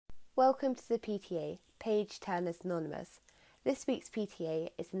Welcome to the PTA, Page Turners Anonymous. This week's PTA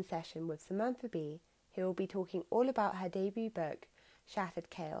is in session with Samantha Bee, who will be talking all about her debut book, Shattered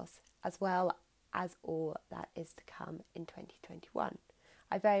Chaos, as well as all that is to come in 2021.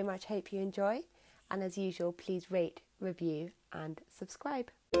 I very much hope you enjoy, and as usual, please rate, review and subscribe.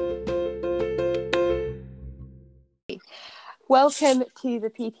 Welcome to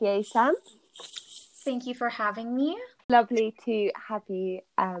the PTA, Sam. Thank you for having me. Lovely to have you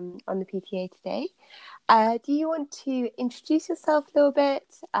on the PTA today. Do you want to introduce yourself a little bit?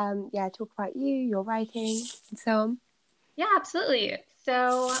 Talk about you, your writing, and so on. Yeah, absolutely.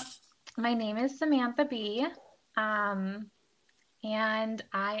 So my name is Samantha Bee, and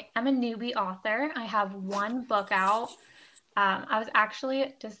I am a newbie author. I have one book out. I was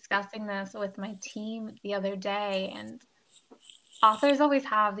actually discussing this with my team the other day, and authors always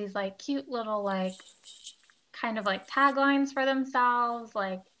have these cute little kind of taglines for themselves,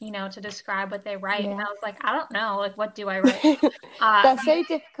 to describe what they write. Yeah. And I was like, I don't know, what do I write? They're so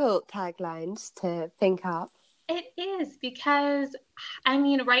difficult taglines to think up. It is because,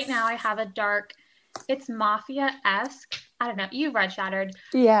 right now I have it's mafia-esque. I don't know. You've read Shattered.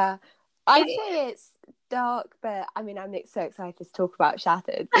 Yeah. I'd say it's dark, but I'm so excited to talk about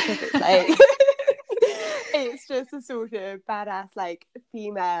Shattered because it's it's just a sort of badass,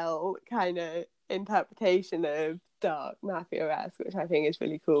 female kind of interpretation of dark mafia-esque, which I think is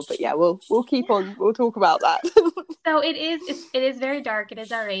really cool. But yeah, we'll keep on. We'll talk about that. So it is very dark. It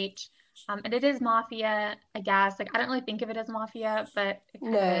is RH. And it is mafia, I guess. I don't really think of it as mafia, but it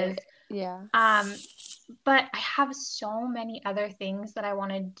kind of is. Yeah. But I have so many other things that I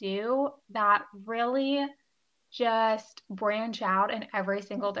want to do that really just branch out in every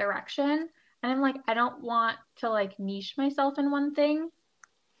single direction. And I'm I don't want to niche myself in one thing.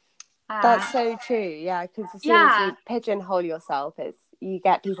 That's so true, yeah, because as soon as you pigeonhole yourself, you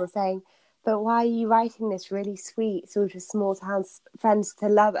get people saying, but why are you writing this really sweet sort of small town friends to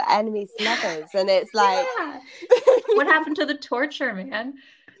love, enemies to lovers? And it's like... Yeah. What happened to the torture, man?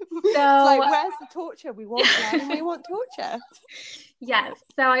 So it's like, where's the torture? We want blood and we want torture. Yes.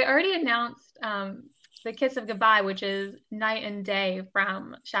 So I already announced The Kiss of Goodbye, which is night and day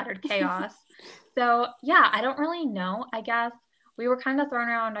from Shattered Chaos. So yeah, I don't really know. I guess we were kind of throwing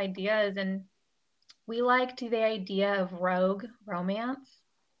around ideas, and we liked the idea of rogue romance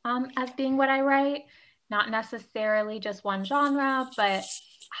as being what I write. Not necessarily just one genre, but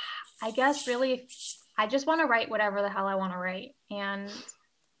I guess really I just want to write whatever the hell I want to write. And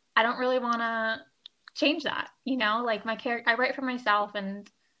I don't really want to change that, my character, I write for myself. And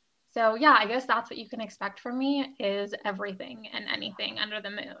so, yeah, I guess that's what you can expect from me, is everything and anything under the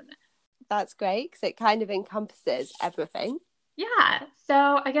moon. That's great, because it kind of encompasses everything. Yeah.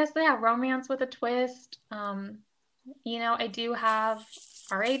 So I guess, yeah, romance with a twist. I do have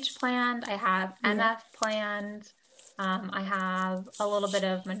RH planned. I have NF planned. I have a little bit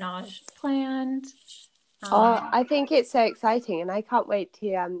of Menage planned. I think it's so exciting, and I can't wait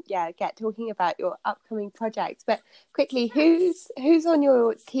to get talking about your upcoming projects. But quickly, who's on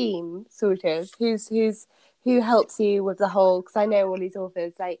your team? Sort of who helps you with the whole? Because I know all these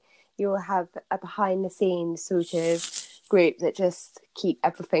authors, you'll have a behind the scenes sort of group that just keep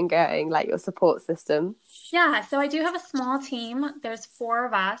everything going, like your support system. Yeah, so I do have a small team. There's 4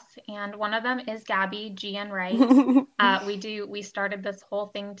 of us, and one of them is Gabby G and Wright. We started this whole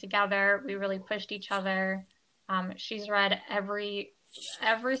thing together. We really pushed each other. She's read every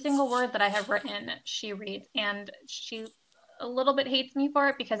single word that I have written. She reads, and she a little bit hates me for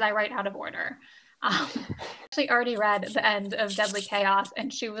it because I write out of order. Actually already read the end of Deadly Chaos,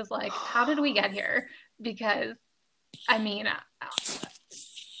 and she was like, "How did we get here?" Because I'm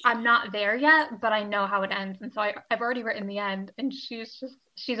not there yet, but I know how it ends. And so I've already written the end, and she's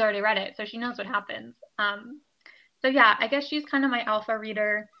already read it. So she knows what happens. So yeah, I guess she's kind of my alpha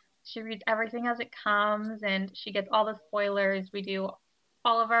reader. She reads everything as it comes, and she gets all the spoilers. We do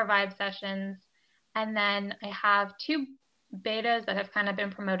all of our vibe sessions. And then I have 2 betas that have kind of been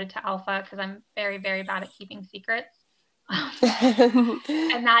promoted to alpha because I'm very, very bad at keeping secrets.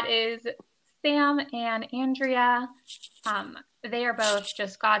 And that is Sam and Andrea. They are both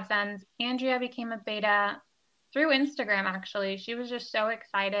just godsends. Andrea became a beta through Instagram, actually. She was just so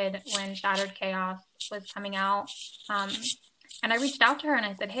excited when Shattered Chaos was coming out. And I reached out to her and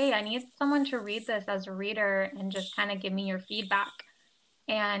I said, hey, I need someone to read this as a reader and just kind of give me your feedback.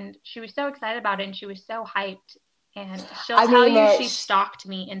 And she was so excited about it, and she was so hyped. And she'll tell you she stalked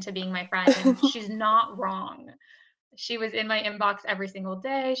me into being my friend, and she's not wrong. She was in my inbox every single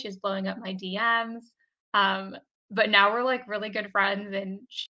day. She was blowing up my DMs. But now we're really good friends, and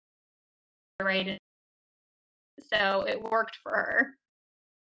she's right. So it worked for her.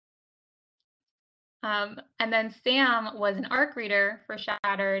 And then Sam was an ARC reader for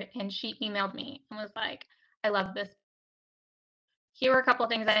Shattered, and she emailed me and was like, I love this. Here were a couple of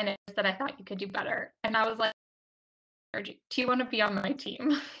things I noticed that I thought you could do better. And I was like, do you want to be on my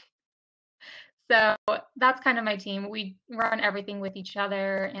team? So that's kind of my team. We run everything with each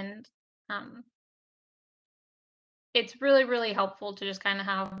other, and um, it's really, really helpful to just kind of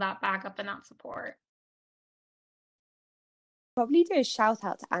have that backup and that support. Probably do a shout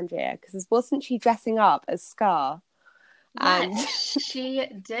out to Andrea, because wasn't she dressing up as Scar? Yes, And she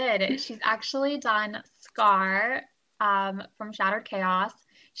did. She's actually done Scar from Shattered Chaos.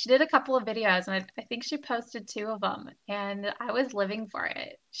 She did a couple of videos, and I think she posted 2 of them, and I was living for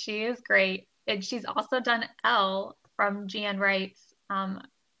it. She is great. And she's also done Elle from GN Wright's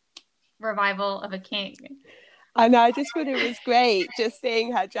Revival of a King. I know, I just thought it was great just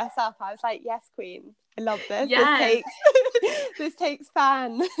seeing her dress up. I was like, yes, queen. I love this. Yes. This takes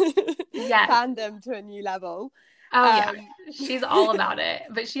Yes. fandom to a new level. Oh yeah, she's all about it.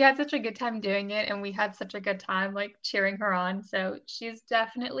 But she had such a good time doing it, and we had such a good time like cheering her on. So she's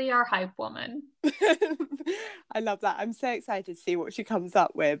definitely our hype woman. I love that. I'm so excited to see what she comes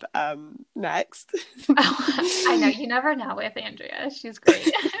up with next. Oh, I know, you never know with Andrea. She's great.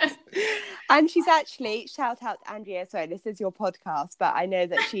 And she's actually, shout out to Andrea, sorry, this is your podcast, but I know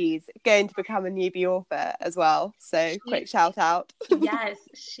that she's going to become a newbie author as well. So quick shout out. Yes,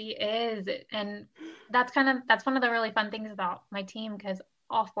 she is. And that's one of the really fun things about my team, because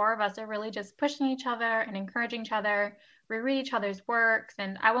all 4 of us are really just pushing each other and encouraging each other. We read each other's works,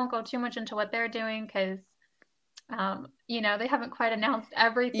 and I won't go too much into what they're doing because they haven't quite announced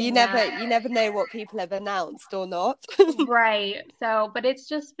everything yet. You never know what people have announced or not. Right. So, but it's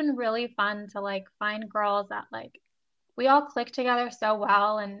just been really fun to like find girls that like we all click together so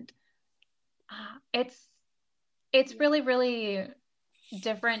well, and it's really, really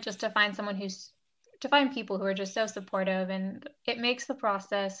different just to find to find people who are just so supportive, and it makes the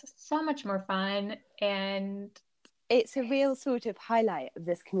process so much more fun. And it's a real sort of highlight of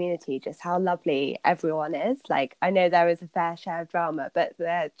this community, just how lovely everyone is. Like, I know there is a fair share of drama, but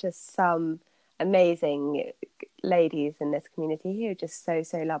there are just some amazing ladies in this community who are just so,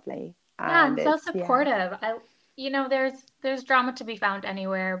 so lovely. yeah, And and so it's, yeah. supportive. There's drama to be found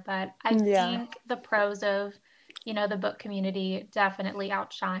anywhere, but I Yeah. think the pros of, the book community definitely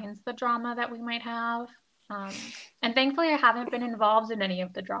outshines the drama that we might have. And thankfully, I haven't been involved in any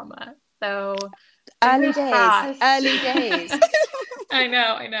of the drama. So Early fingers days. crossed. Early days. I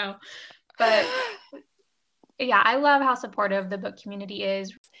know. But yeah, I love how supportive the book community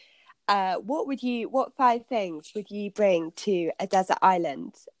is. What 5 things would you bring to a desert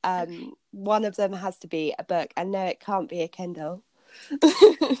island? One of them has to be a book, and no, it can't be a Kindle.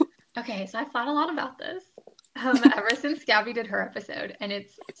 Okay, so I've thought a lot about this ever since Gabby did her episode, and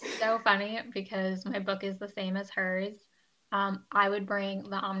it's so funny because my book is the same as hers. I would bring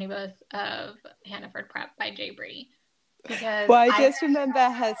the omnibus of Hannaford Prep by Jay Bree, because Well, I just remember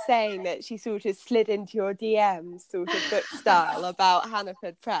her saying that she sort of slid into your DMs, sort of book style, about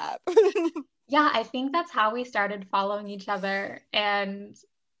Hannaford Prep. Yeah, I think that's how we started following each other, and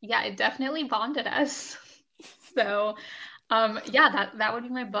yeah, it definitely bonded us. So, yeah, that would be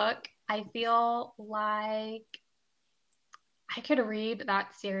my book. I feel like I could read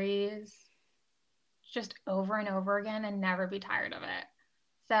that series just over and over again and never be tired of it.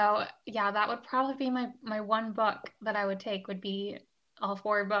 So yeah, that would probably be my one book that I would take, would be all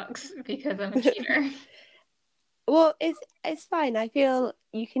 4 books because I'm a cheater. Well, it's fine. I feel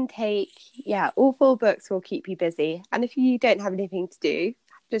you can take, all 4 books will keep you busy, and if you don't have anything to do,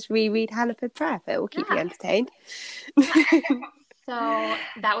 just reread Hannaford Prep. It will keep you Yeah. entertained. So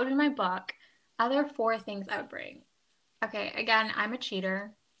that would be my book. Other 4 things I would bring. Okay, again, I'm a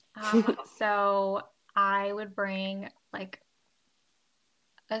cheater. So I would bring like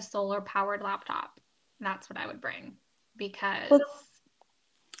a solar powered laptop. That's what I would bring, because Well,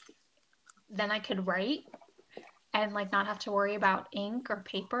 then I could write and like not have to worry about ink or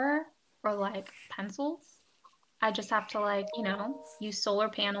paper or like pencils. I just have to like, use solar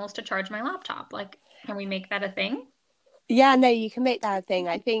panels to charge my laptop. Like, can we make that a thing? yeah, no, you can make that a thing.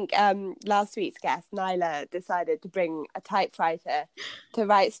 I think last week's guest, Nyla, decided to bring a typewriter to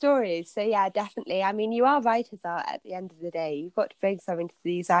write stories. So yeah, definitely. I mean, you are writers are at the end of the day. You've got to bring something to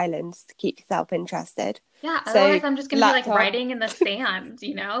these islands to keep yourself interested. Yeah, So otherwise I'm just gonna be like laptop. writing in the sand,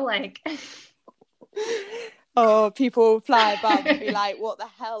 like Or people fly above and be like, "What the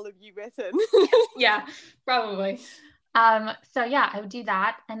hell have you written?" yeah, probably. So yeah, I would do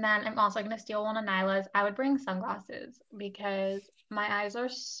that. And then I'm also gonna steal one of Nyla's. I would bring sunglasses because my eyes are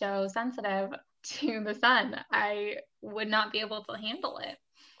so sensitive to the sun. I would not be able to handle it.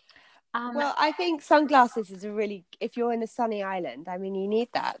 Well, I think sunglasses is if you're in a sunny island, I mean, you need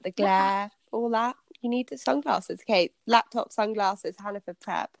that. The Yeah. glare, all that. You need the sunglasses. Okay, laptop, sunglasses, Hannah for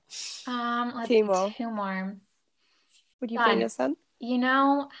prep. Let's Two see, more. two more. Would you bring Done. your son? You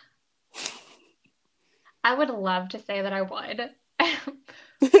know, I would love to say that I would,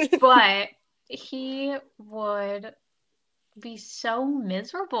 but he would be so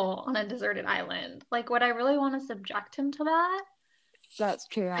miserable on a deserted island. Like, would I really want to subject him to that? That's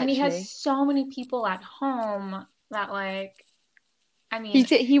true, And he has actually. so many people at home that, like, I mean,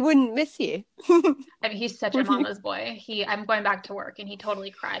 He wouldn't miss you, he's such a would he? mama's boy. I'm going back to work, and he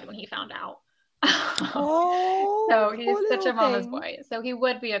totally cried when he found out. Oh, So he poor is such little a mama's thing. boy. So he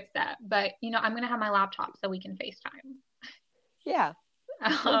would be upset, but I'm gonna have my laptop so we can FaceTime. Yeah,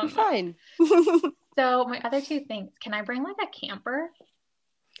 it'll be Um, fine. so my other two things, can I bring like a camper?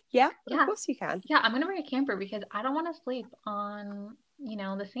 Yeah, of Yeah, course you can. yeah, I'm gonna bring a camper because I don't want to sleep on,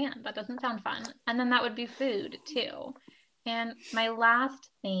 the sand. That doesn't sound fun. And then that would be food too. And my last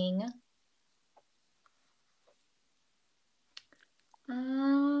thing,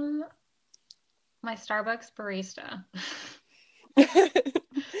 um, my Starbucks barista.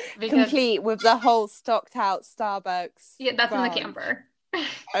 Because Complete with the whole stocked out Starbucks yeah, that's in the branch. camper.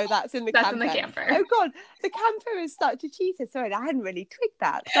 Oh, that's in the That's in the camper. camper. Oh God, the camper is such a cheater. Sorry, I hadn't really twigged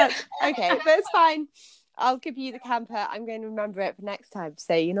that. That's okay, but it's fine. I'll give you the camper. I'm going to remember it for next time.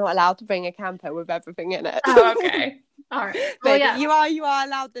 So you're not allowed to bring a camper with everything in it. Oh, okay. All right. Well, But yeah. you are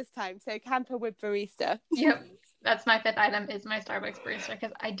allowed this time. So camper with barista. Yep. That's my fifth item is my Starbucks barista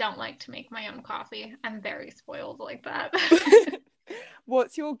because I don't like to make my own coffee. I'm very spoiled like that.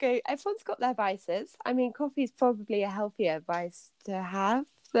 What's your go? Everyone's got their vices. I mean, coffee is probably a healthier vice to have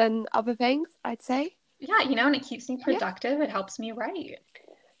than other things, I'd say. Yeah, and it keeps me Yeah. productive. It helps me write.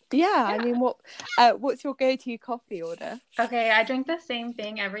 Yeah, Yeah. I mean, what's your go-to coffee order? Okay, I drink the same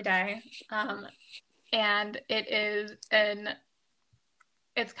thing every day. And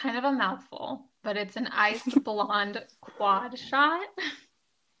it's kind of a mouthful, but it's an iced blonde quad shot.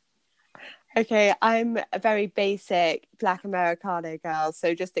 Okay, I'm a very basic black Americano girl,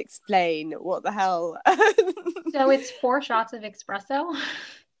 so just explain what the hell. So it's 4 shots of espresso.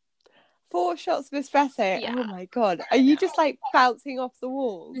 4 shots of espresso. Yeah, Oh my God. Are I you know. just like bouncing off the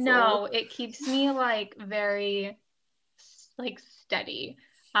walls or? No, it keeps me like very like steady.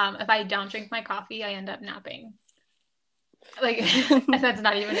 If I don't drink my coffee, I end up napping. Like, and that's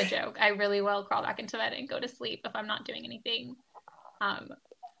not even a joke. I really will crawl back into bed and go to sleep if I'm not doing anything. Um,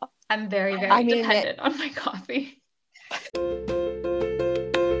 I'm very, I very mean, dependent on my coffee.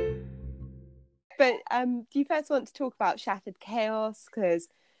 but do you first want to talk about Shattered Chaos? Because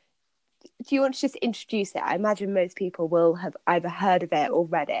do you want to just introduce it? I imagine most people will have either heard of it or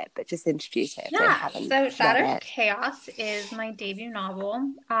read it, but just introduce it if they Yeah, haven't so read Shattered it. Chaos is my debut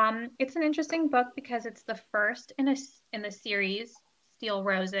novel. It's an interesting book because it's the first in the series Steel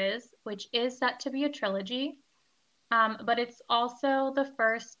Roses, which is set to be a trilogy. But it's also the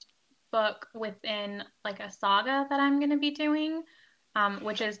first book within like a saga that I'm going to be doing,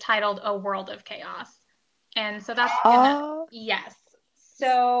 which is titled A World of Chaos. And so that's gonna, Oh, yes.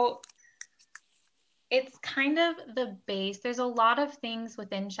 So it's kind of the base. There's a lot of things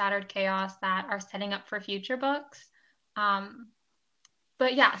within Shattered Chaos that are setting up for future books. Um,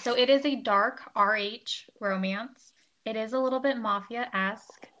 but yeah, so it is a dark RH romance. It is a little bit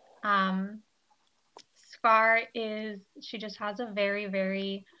mafia-esque. Um, she just has a very,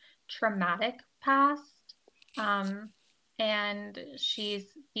 very traumatic past. Um, and she's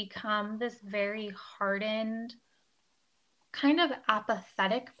become this very hardened, kind of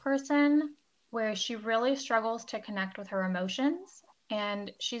apathetic person where she really struggles to connect with her emotions.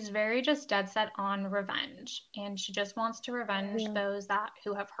 And she's very just dead set on revenge. And she just wants to revenge yeah. those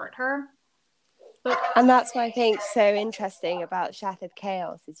who have hurt her. But And that's what I think so interesting about Shattered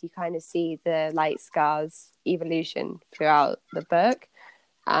Chaos is you kind of see the Light Scars evolution throughout the book.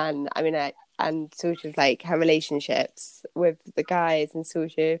 And I mean, and sort of like her relationships with the guys and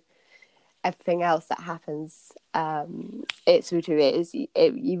sort of everything else that happens. It sort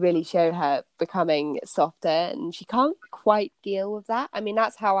of you really show her becoming softer, and she can't quite deal with that. I mean,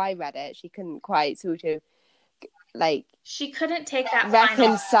 that's how I read it. She couldn't quite sort of like she couldn't take that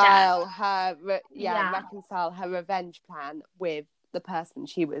final step. reconcile her revenge plan with the person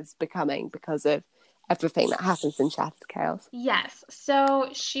she was becoming because of everything that happens in Shattered Chaos. Yes. So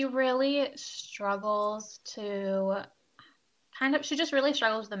she really struggles to she just really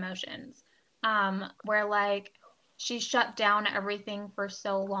struggles with emotions. Where like she shut down everything for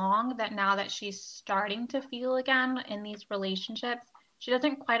so long that now that she's starting to feel again in these relationships, she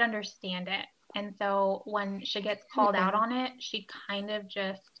doesn't quite understand it. And so when she gets called out Okay. on it, she kind of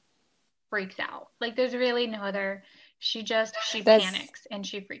just freaks out. Like there's really no other, she There's panics and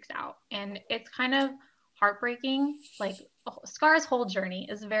she freaks out. And it's kind of heartbreaking. Like Scar's whole journey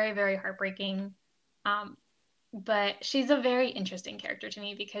is very, very heartbreaking. But she's a very interesting character to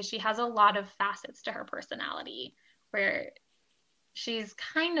me because she has a lot of facets to her personality where she's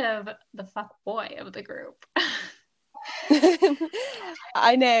kind of the fuck boy of the group.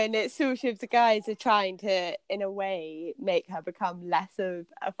 I know, and it's sort of the guys are trying to, in a way, make her become less of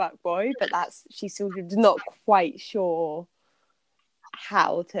a fuckboy, but she's sort of not quite sure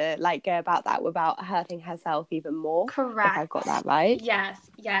how to like go about that without hurting herself even more. Correct. If I got that right. Yes.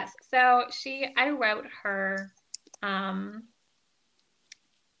 So I wrote her, I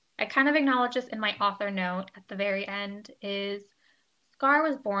kind of acknowledge this in my author note at the very end, is Scar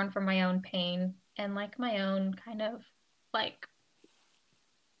was born from my own pain and like my own kind of like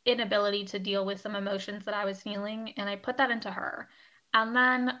inability to deal with some emotions that I was feeling, and I put that into her. And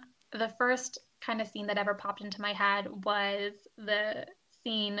then the first kind of scene that ever popped into my head was the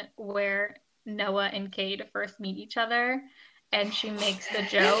scene where Noah and Cade first meet each other, and she makes the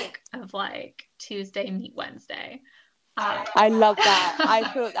joke of like Tuesday meet Wednesday. I love that. I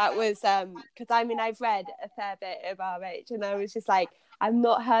thought that was because I mean I've read a fair bit of RH, and I was just like, I've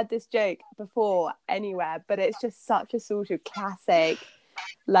not heard this joke before anywhere, but it's just such a sort of classic.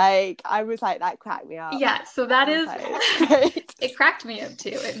 Like I was like, that cracked me up. Yeah, so that is great. It cracked me up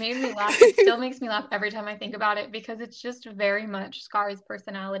too. It made me laugh. It still makes me laugh every time I think about it because it's just very much Scar's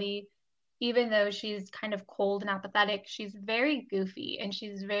personality. Even though she's kind of cold and apathetic, she's very goofy and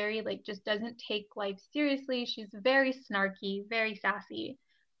she's very like just doesn't take life seriously. She's very snarky, very sassy.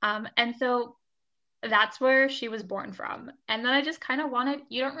 And so that's where she was born from. And then I just kind of wanted,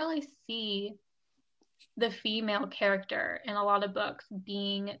 you don't really see the female character in a lot of books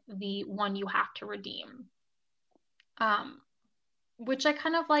being the one you have to redeem. Which I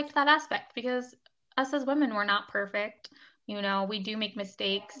kind of liked that aspect because us as women, we're not perfect. You know, we do make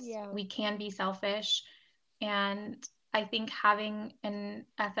mistakes. Yeah. We can be selfish. And I think having an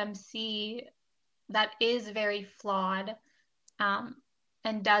FMC that is very flawed,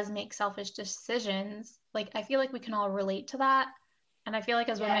 and does make selfish decisions, like I feel like we can all relate to that. And I feel like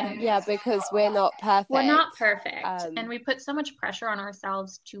as women, yeah, because we're not perfect. We're not perfect, and we put so much pressure on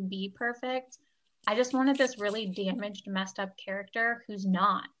ourselves to be perfect. I just wanted this really damaged, messed up character who's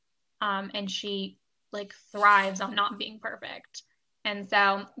not, and she like thrives on not being perfect. And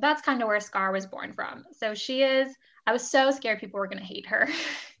so that's kind of where Scar was born from. So she is. I was so scared people were going to hate her.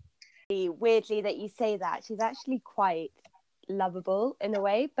 Weirdly that you say that, she's actually quite lovable in a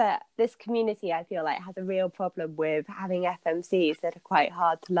way, but this community I feel like has a real problem with having FMCs that are quite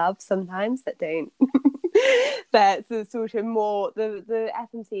hard to love sometimes, that don't that's the sort of more the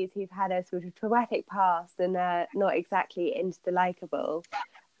FMCs who've had a sort of traumatic past and are not exactly insta likable.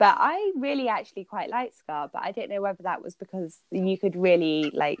 But I really actually quite like Scar, but I don't know whether that was because you could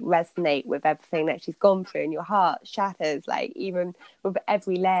really like resonate with everything that she's gone through and your heart shatters, like even with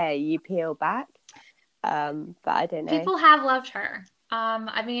every layer you peel back. But I don't know. People have loved her.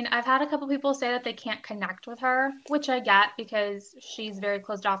 I mean, I've had a couple people say that they can't connect with her, which I get because she's very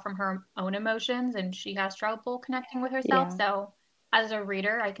closed off from her own emotions and she has trouble connecting with herself. Yeah. So as a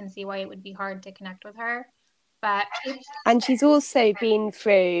reader, I can see why it would be hard to connect with her. But and she's also been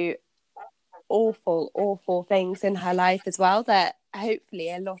through awful things in her life as well that hopefully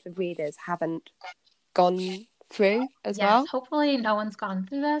a lot of readers haven't gone through as well. Hopefully no one's gone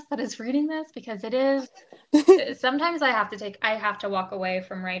through this that is reading this, because it is sometimes I have to walk away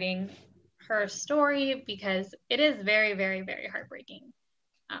from writing her story because it is very, very, very heartbreaking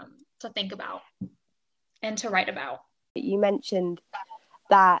to think about and to write about. You mentioned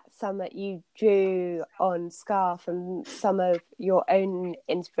that you drew on Scar from some of your own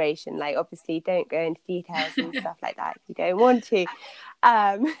inspiration. Like, obviously, don't go into details and stuff like that if you don't want to.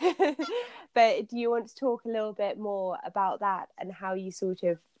 But do you want to talk a little bit more about that and how it sort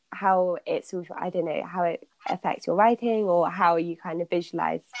of, I don't know, how it affects your writing or how you kind of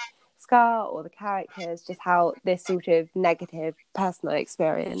visualize Scar or the characters, just how this sort of negative personal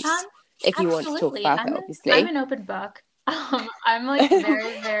experience, if you want to talk about it, obviously. I'm an open book. I'm like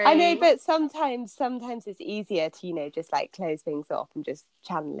very, very. I know, but sometimes it's easier to, just like close things off and just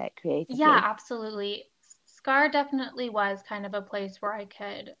channel it creatively. Yeah, absolutely. Scar definitely was kind of a place where I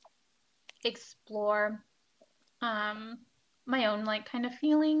could explore my own like kind of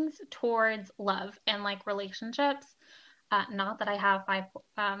feelings towards love and like relationships. Not that I have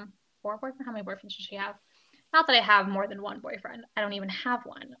four boyfriends. How many boyfriends does she have? Not that I have more than one boyfriend. I don't even have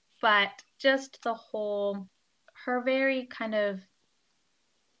one. But just her very kind of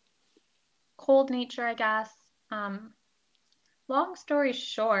cold nature, I guess. long story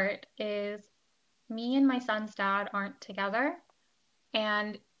short is me and my son's dad aren't together.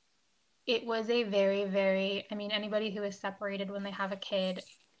 And it was a very, very, I mean, anybody who is separated when they have a kid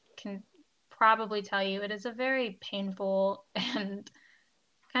can probably tell you it is a very painful and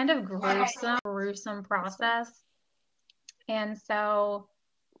kind of gruesome process. And so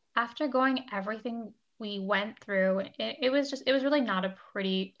after going everything we went through, it was really not a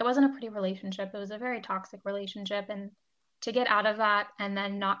pretty, it wasn't a pretty relationship. It was a very toxic relationship. And to get out of that and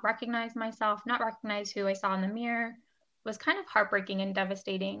then not recognize myself, not recognize who I saw in the mirror was kind of heartbreaking and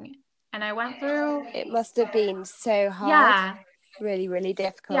devastating. And I went through, It must have been so hard. yeah, Really, really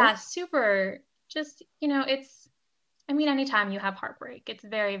difficult. yeah, super, just, it's, I mean, anytime you have heartbreak, it's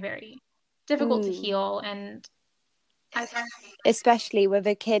very, very difficult to heal. And I especially with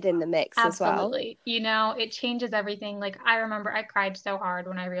a kid in the mix as well. absolutely. It changes everything. Like, I remember I cried so hard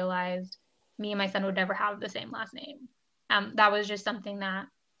when I realized me and my son would never have the same last name. That was just something that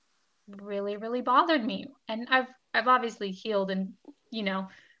really, really bothered me. And I've obviously healed and, you know,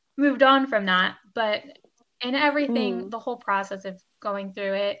 moved on from that. But in everything, the whole process of going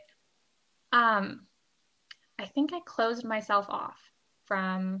through it, um, I think I closed myself off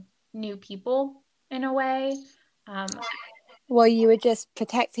from new people in a way. Well, you were just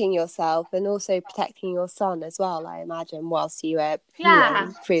protecting yourself and also protecting your son as well, I imagine, whilst you were Yeah.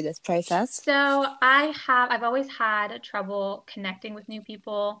 healing through this process. So I've always had trouble connecting with new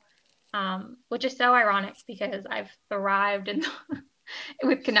people, which is so ironic because I've thrived in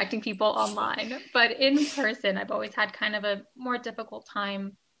with connecting people online. But in person, I've always had kind of a more difficult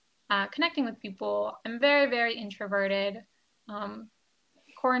time connecting with people. I'm very, very introverted. Um,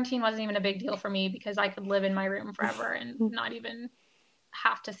 Quarantine wasn't even a big deal for me because I could live in my room forever and not even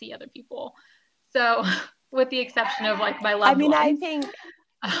have to see other people. So, with the exception of like my loved ones. I think,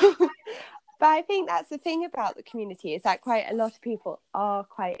 but I think that's the thing about the community is that quite a lot of people are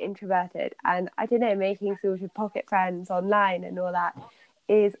quite introverted, and I don't know, making sort of pocket friends online and all that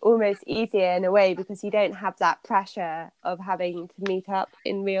is almost easier in a way because you don't have that pressure of having to meet up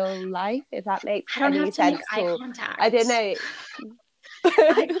in real life, if that makes any sense. Eye contact. I don't know.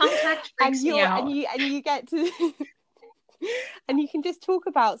 Eye contact freaks me out. And you get to and you can just talk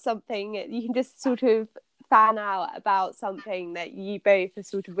about something. You can just sort of fan out about something that you both are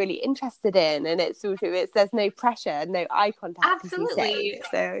sort of really interested in, and it's there's no pressure, no eye contact. Absolutely.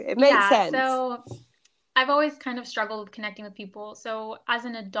 So it makes sense. So I've always kind of struggled with connecting with people. So as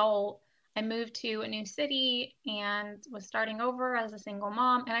an adult, I moved to a new city and was starting over as a single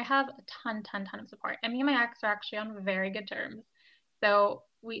mom, and I have a ton of support. And me and my ex are actually on very good terms. So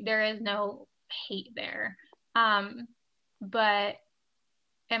there is no hate there. But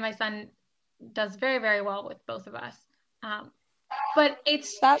and my son does very, very well with both of us. But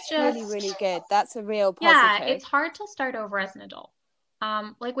that's just really, really good. That's a real positive. Yeah, it's hard to start over as an adult.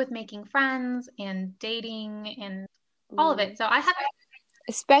 Like with making friends and dating and all of it. So I haven't,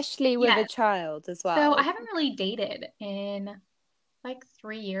 especially with a child as well. So I haven't really dated in like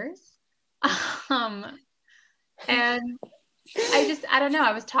 3 years. And I don't know.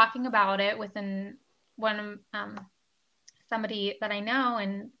 I was talking about it with somebody that I know,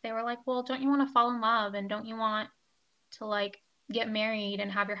 and they were like, "Well, don't you want to fall in love, and don't you want to like get married and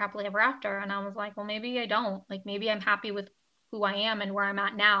have your happily ever after?" And I was like, "Well, maybe I don't. Like, maybe I'm happy with who I am and where I'm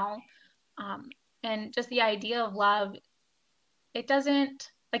at now." And just the idea of love, it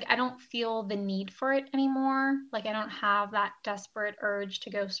doesn't like I don't feel the need for it anymore. Like I don't have that desperate urge to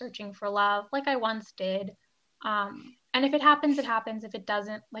go searching for love like I once did. And if it happens, it happens. If it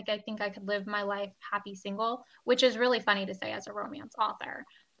doesn't, like I think I could live my life happy single, which is really funny to say as a romance author.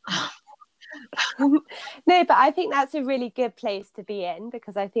 No, but I think that's a really good place to be in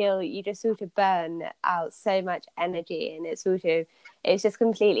because I feel you just sort of burn out so much energy, and it's just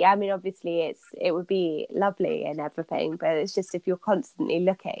completely, I mean, obviously it would be lovely and everything, but it's just if you're constantly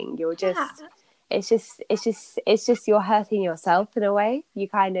looking, you're just it's just you're hurting yourself in a way. You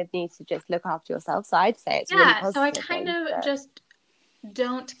kind of need to just look after yourself. So I'd say it's really positive. So I kind of just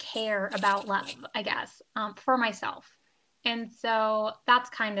don't care about love, I guess, for myself. And so that's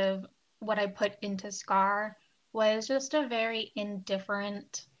kind of what I put into Scar, was just a very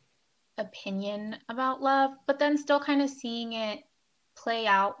indifferent opinion about love, but then still kind of seeing it play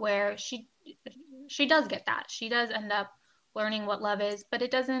out where she does get that. She does end up learning what love is, but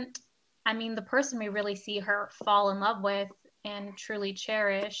it doesn't, I mean, the person we really see her fall in love with and truly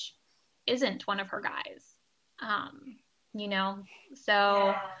cherish isn't one of her guys.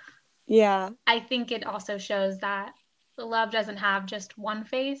 So yeah, I think it also shows that love doesn't have just one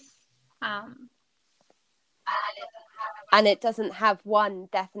face. And it doesn't have one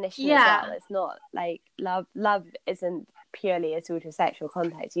definition as well. It's not like love isn't purely a sort of sexual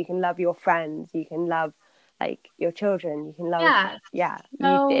context. You can love your friends, you can love like your children, you can love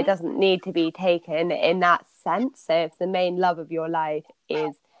it doesn't need to be taken in that sense. So if the main love of your life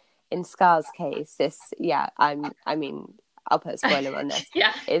is, in Scar's case, this I mean, I'll put a spoiler on this.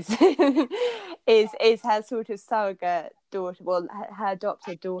 is her sort of surrogate daughter, well, her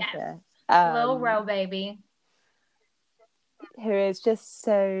adopted daughter, little Roe baby, who is just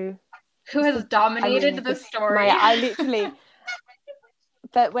so, who has dominated the story. I literally.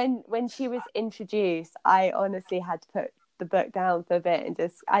 But when she was introduced, I honestly had to put the book down for a bit and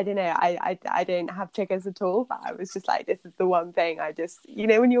just, I don't know, I don't have triggers at all, but I was just like, this is the one thing I just, you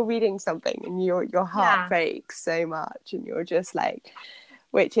know, when you're reading something and your heart breaks so much and you're just like,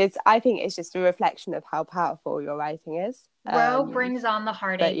 which is, I think it's just a reflection of how powerful your writing is. Ro brings on the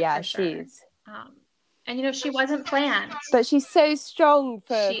heartache, for sure. She's and you know, she wasn't planned, but she's so strong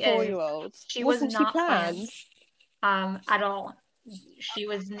for a 4-year-old. Wasn't she planned at all. She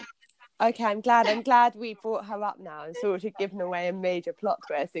was. Okay, I'm glad we brought her up now and sort of given away a major plot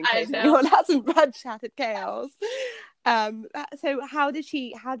twist in case anyone hasn't read Shattered Chaos. So how did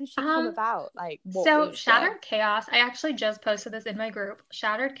she come about? Like, what Shattered Chaos, I actually just posted this in my group.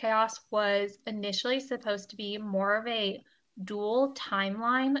 Shattered Chaos was initially supposed to be more of a dual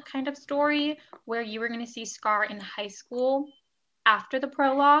timeline kind of story where you were going to see Scar in high school after the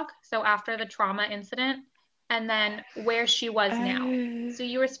prologue, so after the trauma incident, and then where she was now. So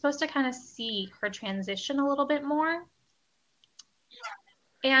you were supposed to kind of see her transition a little bit more.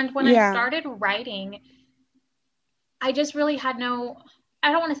 And when I started writing, I just really had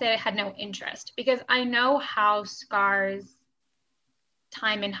I don't want to say I had no interest, because I know how Scar's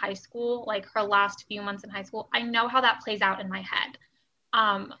time in high school, like her last few months in high school, I know how that plays out in my head.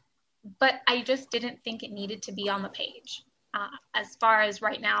 But I just didn't think it needed to be on the page. As far as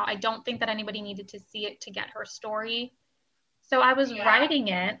right now, I don't think that anybody needed to see it to get her story. So I was writing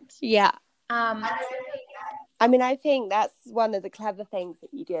it. Yeah. I mean, I think that's one of the clever things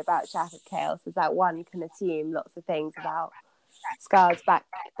that you do about Shattered Chaos, is that one can assume lots of things about Scar's back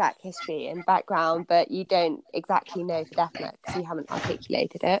history and background, but you don't exactly know for definite because you haven't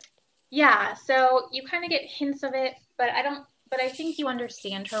articulated it. Yeah, so you kind of get hints of it, but I think you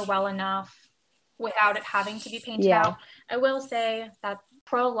understand her well enough without it having to be painted out. I will say that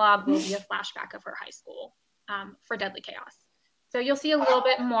prologue will be a flashback of her high school for Deadly Chaos. So you'll see a little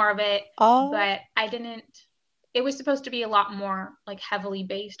bit more of it, but it was supposed to be a lot more like heavily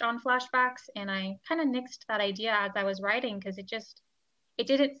based on flashbacks, and I kind of nixed that idea as I was writing, because it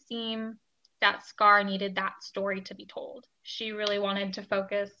didn't seem that Scar needed that story to be told. She really wanted to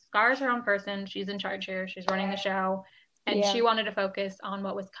focus. Scar's her own person. She's in charge here. She's running the show, and she wanted to focus on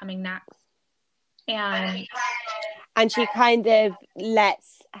what was coming next. And she kind of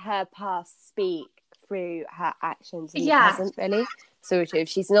lets her past speak through her actions in the present, really. Sort of.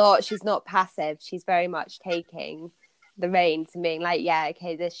 She's not passive. She's very much taking the reins and being like, yeah,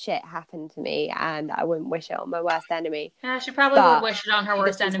 okay, this shit happened to me and I wouldn't wish it on my worst enemy. Yeah, she probably would wish it on her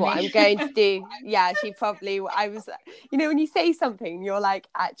worst enemy. This is what I'm going to do. Yeah, she probably, I was, you know, when you say something, you're like,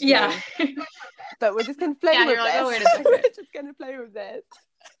 actually, but we're just going to play with this. Oh, wait a second. We're just going to play with this.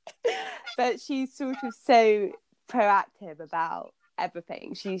 But she's sort of so proactive about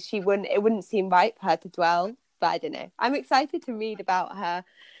everything. It wouldn't seem right for her to dwell, but I don't know. I'm excited to read about her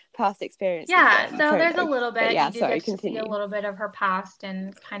past experiences. Yeah, so there's a little bit. You do get to see a little bit of her past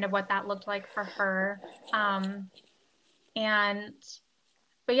and kind of what that looked like for her. But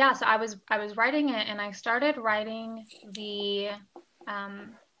yeah, so I was writing it, and I started writing the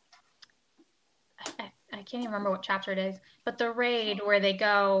I can't even remember what chapter it is, but the raid where they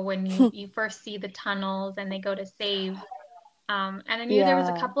go when you first see the tunnels and they go to save. And I knew there was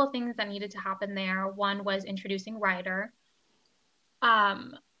a couple of things that needed to happen there. One was introducing Ryder.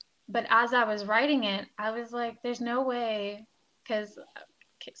 But as I was writing it, I was like, there's no way, because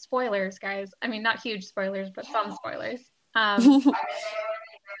spoilers, guys. I mean, not huge spoilers, but some spoilers.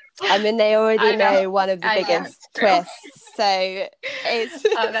 I mean, they already know one of the biggest twists, so it's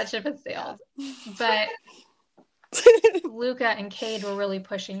that ship has sailed. But Luca and Cade were really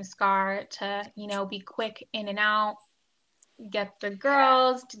pushing Scar to, be quick in and out, get the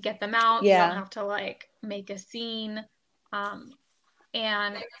girls, to get them out. You don't have to like make a scene.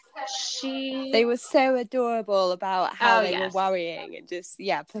 And they were so adorable about how they were worrying and just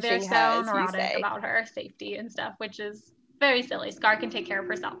pushing They're so her, neurotic about her safety and stuff, which is very silly. Scar can take care of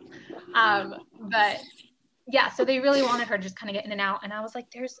herself. But yeah, so they really wanted her to just kind of get in and out. And I was like,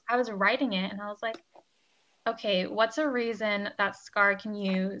 I was writing it and I was like, okay, what's a reason that Scar can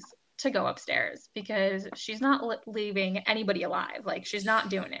use to go upstairs? Because she's not leaving anybody alive. Like, she's not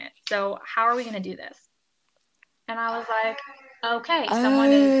doing it. So how are we going to do this? And I was like, okay,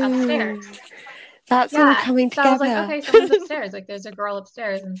 someone is upstairs. That's all Yeah. coming So I was like, together. okay, someone's upstairs. Like there's a girl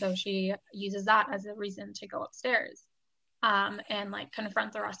upstairs. And so she uses that as a reason to go upstairs and like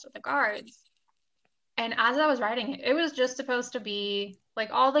confront the rest of the guards. And as I was writing it, it was just supposed to be like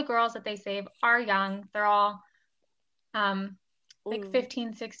all the girls that they save are young. They're all like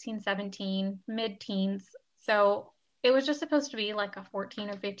 15, 16, 17, mid-teens. So it was just supposed to be like a 14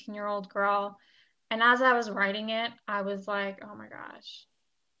 or 15-year-old girl. And as I was writing it, I was like, oh my gosh,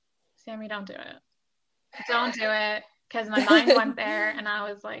 Sammy, don't do it. Don't do it. Because my mind went there and I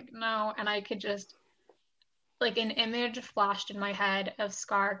was like, no. And I could just, like, an image flashed in my head of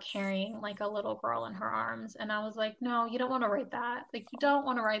Scar carrying like a little girl in her arms. And I was like, no, you don't want to write that. Like, you don't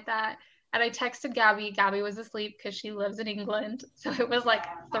want to write that. And I texted Gabby. Gabby was asleep because she lives in England. So it was like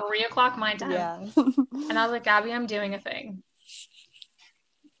 3 o'clock my time. Yeah. And I was like, Gabby, I'm doing a thing.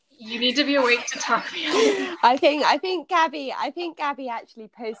 You need to be awake to talk me out. I think Gabby actually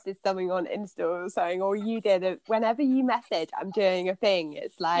posted something on Insta or something, or you did it. Whenever you message, I'm doing a thing.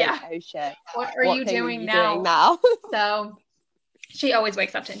 It's like, Yeah. oh shit. What are you doing now? So she always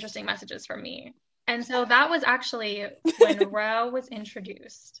wakes up to interesting messages from me. And so that was actually when Ro was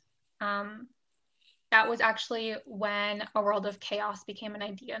introduced. That was actually when A World of Chaos became an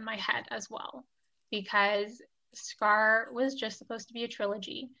idea in my head as well, because Scar was just supposed to be a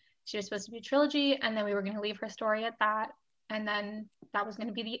trilogy. She was supposed to be a trilogy, and then we were going to leave her story at that. And then that was going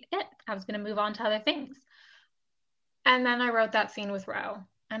to be it. I was going to move on to other things. And then I wrote that scene with Ro,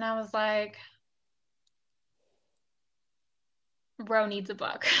 and I was like, Ro needs a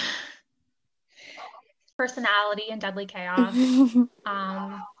book. Personality in Deadly Chaos.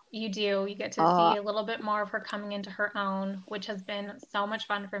 You get to see a little bit more of her coming into her own, which has been so much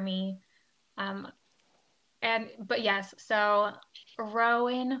fun for me. But yes, so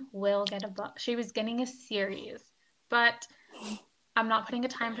Rowan will get a book. She was getting a series, but I'm not putting a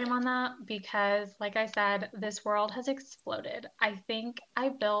time frame on that because, like I said, this world has exploded. I think I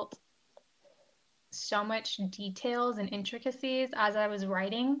built so much details and intricacies as I was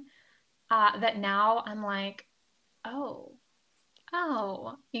writing that now I'm like, oh,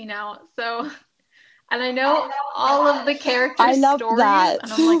 so, and I know all of the characters' stories, that.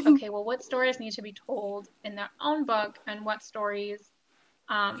 and I'm like, okay, well, what stories need to be told in their own book, and what stories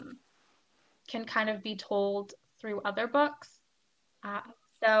can kind of be told through other books.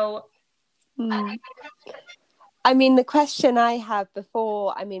 So, I mean, the question I have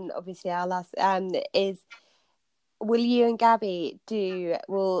before, I mean, obviously I'll ask, is, will you and Gabby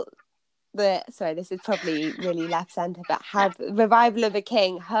this is probably really left centre, but have Revival of a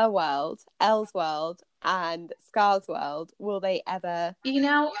King, her world, Elle's world, and Scar's world, will they ever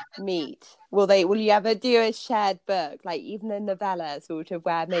meet? Will you ever do a shared book, like even a novella sort of,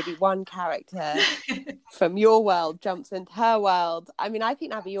 where maybe one character from your world jumps into her world? I mean, I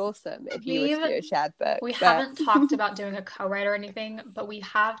think that'd be awesome if you were to do a shared book. We haven't talked about doing a co-write or anything, but we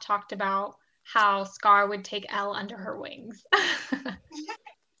have talked about how Scar would take Elle under her wings.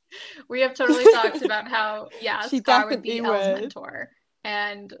 We have totally talked about how, Scar would be Elle's mentor.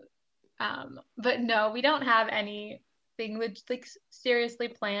 And, but no, we don't have anything that's like seriously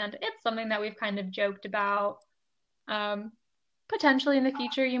planned. It's something that we've kind of joked about. Potentially in the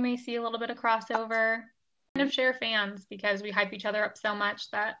future, you may see a little bit of crossover. Kind of share fans because we hype each other up so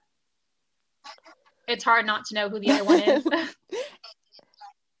much that it's hard not to know who the other one is.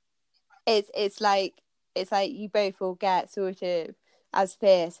 It's like you both will get sort of as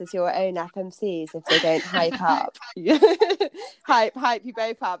fierce as your own FMCs if they don't hype up. hype you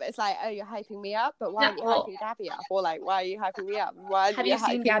both up. It's like, oh, you're hyping me up, but why aren't you hyping Gabby up? Or like, why are you hyping me up? Why have you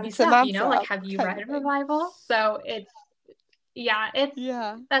seen Gabby's Samantha stuff? Like, have you read Revival? So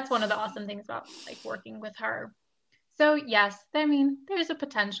that's one of the awesome things about like working with her. So yes, I mean, there's a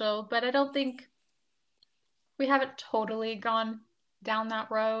potential, but I don't think we haven't totally gone down that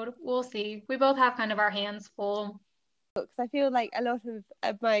road. We'll see. We both have kind of our hands full. Because I feel like a lot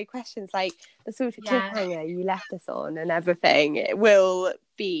of my questions, like the sort of cliffhanger you left us on and everything, it will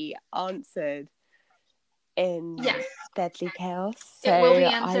be answered in Deadly Chaos. So it will be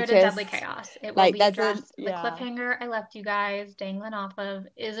answered in Deadly Chaos. It will be addressed. The cliffhanger I left you guys dangling off of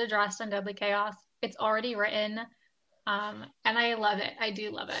is addressed in Deadly Chaos. It's already written. And I love it. I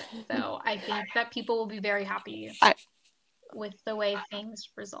do love it. So I think that people will be very happy with the way things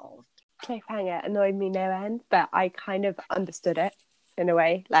resolved. Cliffhanger annoyed me no end, but I kind of understood it in a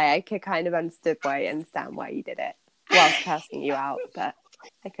way. Like I could kind of understand why you did it whilst cursing you out, but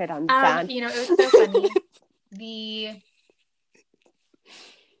I could understand. It was so funny. The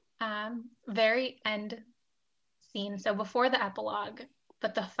very end scene, so before the epilogue,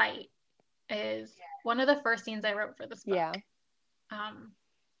 but the fight is one of the first scenes I wrote for this book. Yeah.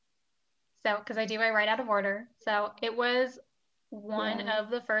 So, because I write out of order. So it was one Yeah. of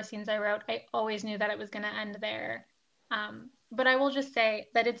the first scenes I wrote. I always knew that it was going to end there. But I will just say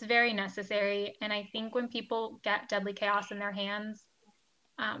that it's very necessary. And I think when people get Deadly Chaos in their hands,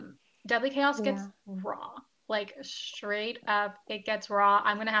 Deadly Chaos gets raw. Like straight up, it gets raw.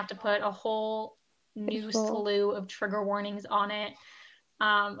 I'm going to have to put a whole new slew of trigger warnings on it.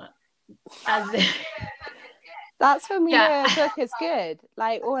 As That's when we know a book is good.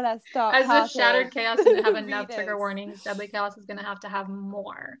 Like all our start as if Shattered Chaos didn't have enough readers. Trigger warnings, Deadly Chaos is going to have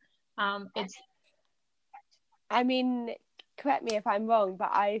more. I mean, correct me if I'm wrong, but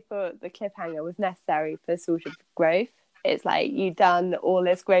I thought the cliffhanger was necessary for sort of growth. It's like you've done all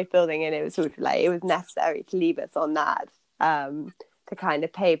this growth building, and it was sort of like it was necessary to leave us on that to kind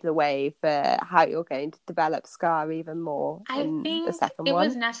of pave the way for how you're going to develop Scar even more in the second one. It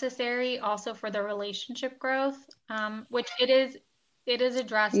was necessary also for the relationship growth, which it is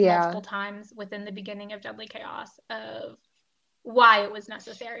addressed multiple times within the beginning of Deadly Chaos of why it was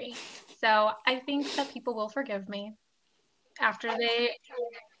necessary. So I think that people will forgive me after they're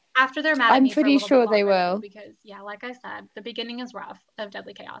mad at me. I'm pretty sure they will, because like I said, the beginning is rough of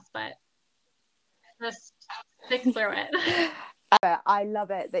Deadly Chaos, but just stick through it. I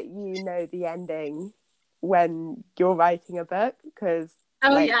love it that you know the ending when you're writing a book, because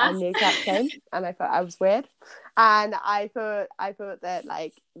I'm the exact same, and I thought I was weird, and I thought that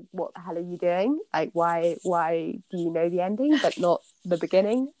like, what the hell are you doing? Like, why do you know the ending but not the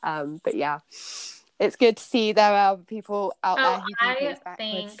beginning? But yeah, it's good to see there are people out there who do things backwards.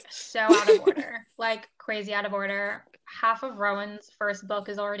 Think so out of order, like crazy out of order. Half of Rowan's first book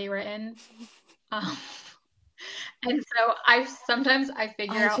is already written. And so I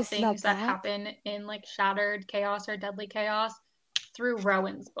figure out things that happen in like Shattered Chaos or Deadly Chaos through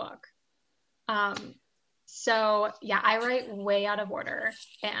Rowan's book. So yeah, I write way out of order,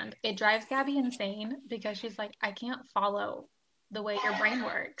 and it drives Gabby insane because she's like, I can't follow the way your brain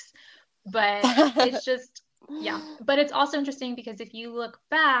works. But it's just, but it's also interesting because if you look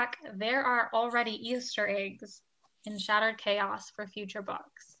back, there are already Easter eggs in Shattered Chaos for future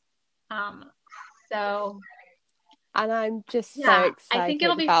books. And I'm just so excited. I think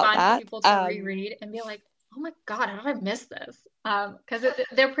it'll be fun for people to reread and be like, oh my God, how did I miss this? Because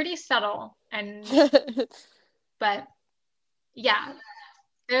they're pretty subtle, but yeah,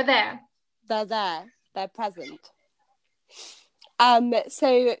 they're there. They're there. They're present.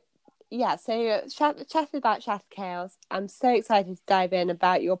 So chat about Shattered Chaos. I'm so excited to dive in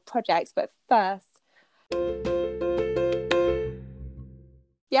about your projects, but first,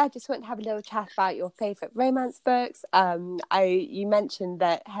 I just want to have a little chat about your favourite romance books. You mentioned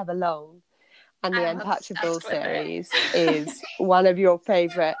that Heather Long and the Untouchable series is one of your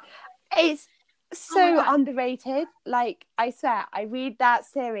favourite. It's so underrated. Like, I swear, I read that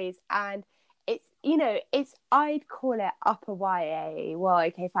series and it's I'd call it upper YA. Well,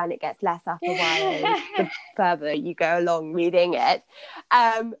 okay, fine, it gets less upper YA the further you go along reading it.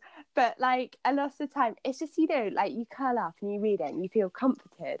 But like a lot of the time, it's just like you curl up and you read it and you feel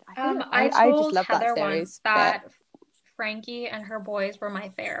comforted. I just love Heather that series. Once that Frankie and her boys were my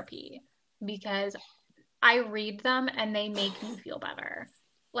therapy, because I read them and they make me feel better.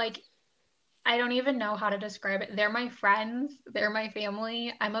 Like, I don't even know how to describe it. They're my friends. They're my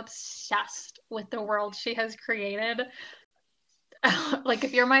family. I'm obsessed with the world she has created. Like,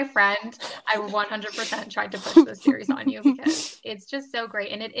 if you're my friend, I 100% tried to push this series on you because it's just so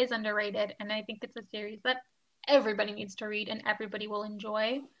great, and it is underrated, and I think it's a series that everybody needs to read and everybody will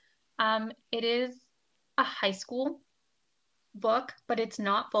enjoy. It is a high school book, but it's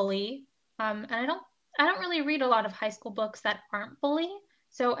not bully. And I don't really read a lot of high school books that aren't bully.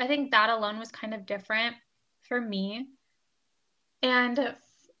 So I think that alone was kind of different for me. And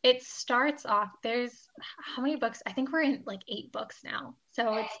it starts off, there's how many books? I think we're in like 8 books now.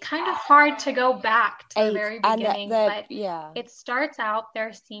 So it's kind of hard to go back to the very beginning. But it starts out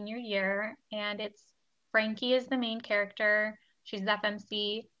their senior year, and it's Frankie is the main character. She's the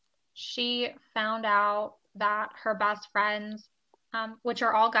FMC. She found out that her best friends, which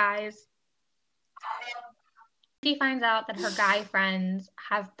are all guys, she finds out that her guy friends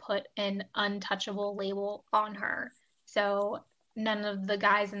have put an untouchable label on her. So none of the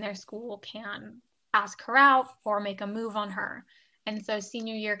guys in their school can ask her out or make a move on her. And so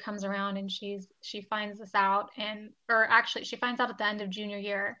senior year comes around and she finds this out, or actually she finds out at the end of junior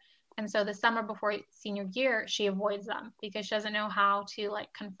year. And so the summer before senior year, she avoids them because she doesn't know how to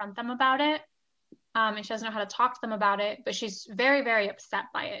like confront them about it. And she doesn't know how to talk to them about it, but she's very, very upset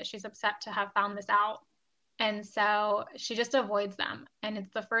by it. She's upset to have found this out. And so she just avoids them. And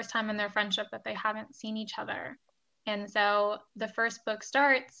it's the first time in their friendship that they haven't seen each other. And so the first book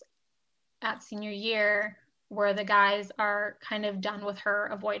starts at senior year where the guys are kind of done with her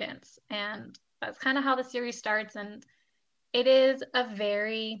avoidance. And that's kind of how the series starts. And it is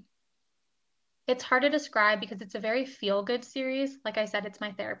it's hard to describe because it's a very feel-good series. Like I said, it's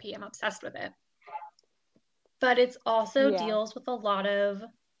my therapy. I'm obsessed with it. But it's also deals with a lot of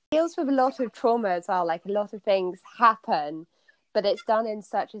trauma as well. Like a lot of things happen, but it's done in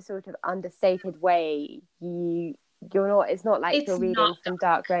such a sort of understated way. It's not like you're reading some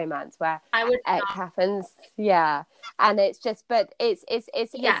dark romance where it happens. Yeah. And it's just, but it's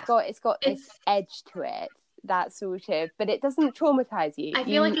got this edge to it. That sort of, but it doesn't traumatize you. I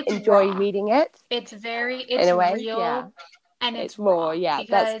feel like it's enjoy raw. reading it. It's in a way, real, yeah. And it's raw. Yeah,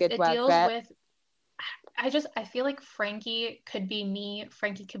 that's a good word deals for it. with. I feel like Frankie could be me.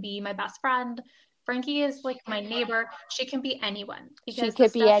 Frankie could be my best friend. Frankie is like my neighbor. She can be anyone because the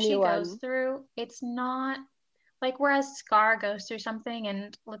stuff she goes through, it's not like whereas Scar goes through something,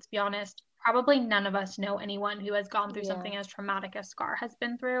 and let's be honest, probably none of us know anyone who has gone through something as traumatic as Scar has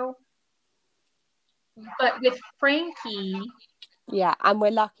been through. But with Frankie, yeah, and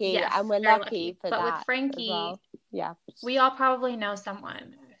we're lucky, yes, and we're lucky for but that with Frankie, as well. Yeah, we all probably know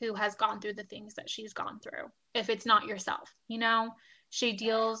someone who has gone through the things that she's gone through. If it's not yourself,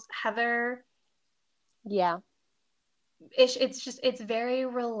 Heather. Yeah, it's very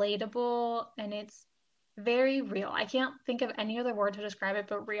relatable and it's very real. I can't think of any other word to describe it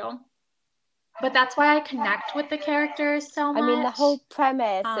but real. But that's why I connect with the characters so much. I mean, the whole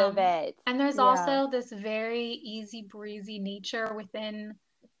premise of it. And there's also this very easy breezy nature within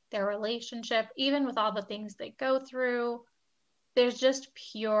their relationship, even with all the things they go through. There's just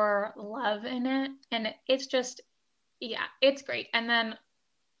pure love in it. And it's just, yeah, it's great. And then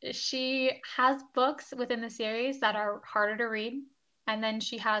she has books within the series that are harder to read. And then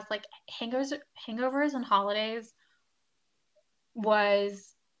she has like Hangovers and Holidays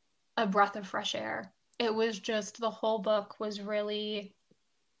was a breath of fresh air. It was just, the whole book was really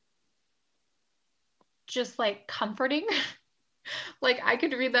just like comforting. Like I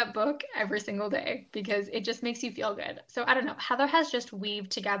could read that book every single day because it just makes you feel good. So I don't know. Heather has just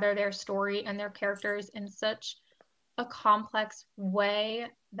weaved together their story and their characters in such a complex way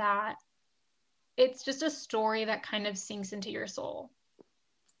that it's just a story that kind of sinks into your soul.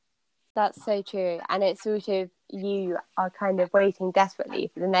 That's so true. And it's sort of, you are kind of waiting desperately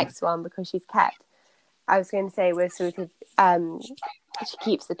for the next one because she's kept, I was going to say, we're sort of, she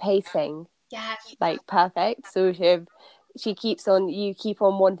keeps the pacing like perfect. Sort of, you keep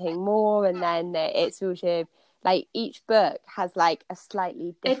on wanting more, and then it's sort of like each book has like a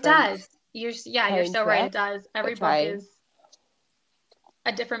slightly different. It does. You're so right. It does. Every book is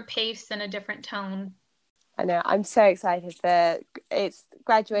a different pace and a different tone. I know. I'm so excited for it's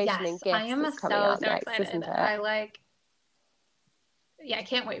graduation and gifts. I am that's coming out next, excited. Isn't it? I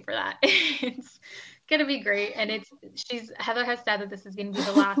can't wait for that. It's gonna be great, and Heather has said that this is gonna be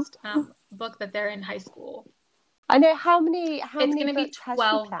the last book that they're in high school. I know. How many books has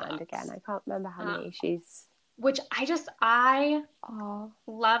she planned books. again? I can't remember how many she's. Which I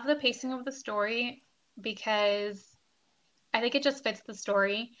love the pacing of the story because I think it just fits the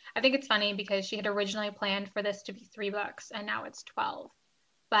story. I think it's funny because she had originally planned for this to be 3 books and now it's 12.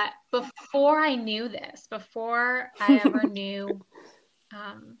 But before I knew this, before I ever knew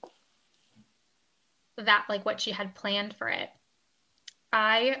that like what she had planned for it,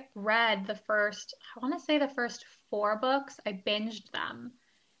 I read the first 4 books. I binged them.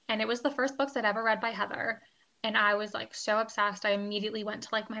 And it was the first books I'd ever read by Heather. And I was like so obsessed. I immediately went to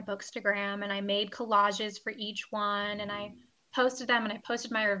like my Bookstagram and I made collages for each one and I posted them and I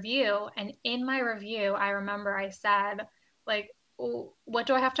posted my review. And in my review, I remember I said, like, what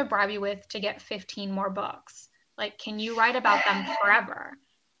do I have to bribe you with to get 15 more books? Like, can you write about them forever?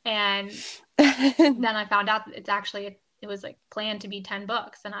 And then I found out that it was like planned to be 10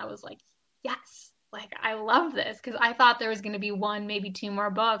 books. And I was like, yes, like I love this because I thought there was going to be 1, maybe 2 more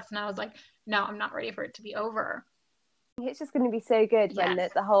books. And I was like, no, I'm not ready for it to be over. It's just going to be so good when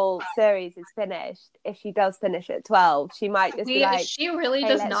the whole series is finished. If she does finish at 12, she might just be like, she really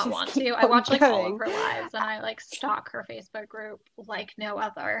does not want to. I watch like all of her lives and I like stalk her Facebook group like no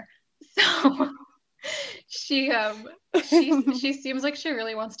other. So she seems like she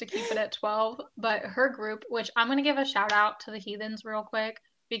really wants to keep it at 12, but her group, which I'm going to give a shout out to the Heathens real quick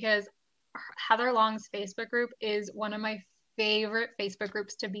because Heather Long's Facebook group is one of my favorite Facebook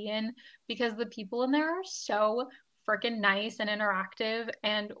groups to be in because the people in there are so freaking nice and interactive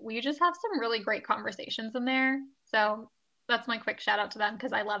and we just have some really great conversations in there. So that's my quick shout out to them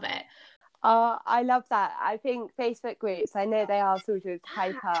because I love it. I love that. I think Facebook groups, I know they are sort of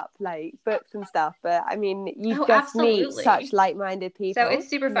hype up like books and stuff, but I mean, you Oh, just meet absolutely. such like-minded So people. it's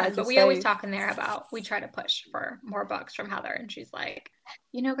super And they're fun. But just we always talk in there about, we try to push for more books from Heather. And she's like,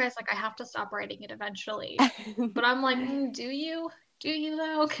 you know, guys, like I have to stop writing it eventually. But I'm like, do you? Do you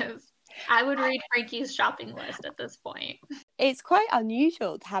though? Because I would read Frankie's shopping list at this point. It's quite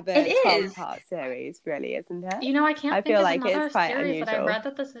unusual to have It a is. 12-part series, really, isn't it? You know, I can't I think feel of like it's another quite series that I've unusual. read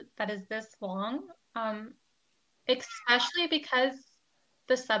that is this long. Especially because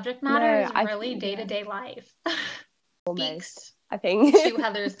the subject matter No, is really day-to-day life. almost, Speaks I think. to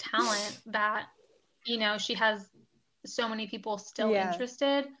Heather's talent that, you know, she has so many people still Yeah.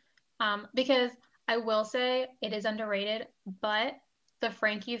 interested. Because I will say it is underrated, but the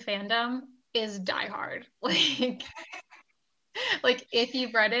Frankie fandom is diehard. Like if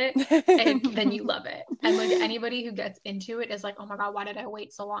you've read it, and then you love it. And like anybody who gets into it is like, oh my God, why did I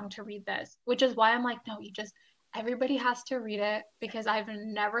wait so long to read this? Which is why I'm like, no, everybody has to read it, because I've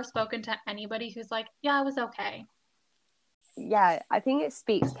never spoken to anybody who's like, yeah, it was okay. Yeah, I think it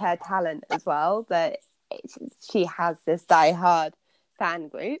speaks to her talent as well, that she has this diehard fan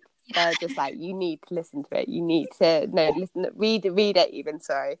group. They're just like, you need to listen to it. You need to read it even.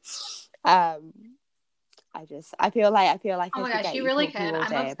 Sorry. I feel like Oh I my could God, get she you really talking could. all I'm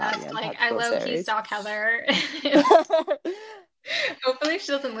day about the obsessed. Like, I Untouchable low key series. stalk Heather. Hopefully she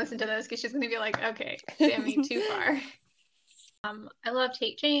doesn't listen to this, because she's gonna be like, okay, Sammy, too far. I love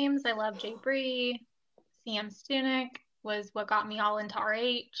Tate James. I love Jay Bree. CM Stunek was what got me all into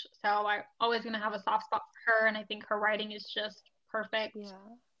RH. So I'm always gonna have a soft spot for her, and I think her writing is just perfect. Yeah.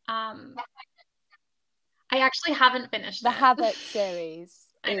 I actually haven't finished The it. Havoc series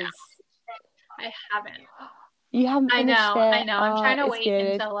I know. is. I haven't. You haven't finished it. I know. I'm trying to It's wait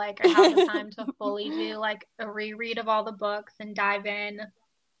good. until like I have the time to fully do like a reread of all the books and dive in.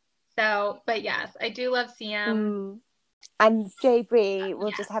 So, but yes, I do love CM. And Jay Bree,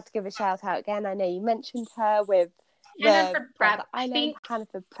 we'll just have to give a shout out again. I know you mentioned her with Hannaford Prep. Desert I Island, think,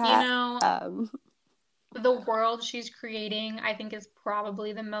 Hannaford Prep. you know, the world she's creating, I think, is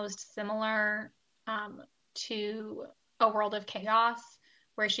probably the most similar to A World of Chaos,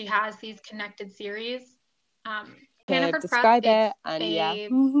 where she has these connected series. Hannaford Prep, describe it's it, and a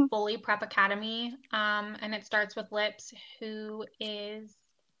bully prep academy, and it starts with Lips, who is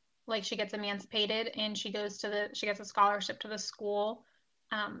like, she gets emancipated and she gets a scholarship to the school.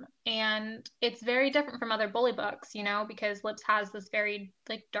 And it's very different from other bully books, you know, because Lips has this very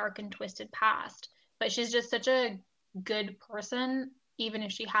like dark and twisted past, but she's just such a good person, even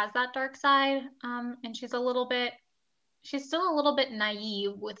if she has that dark side. And she's still a little bit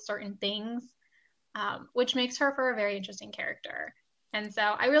naive with certain things, which makes her for a very interesting character. And so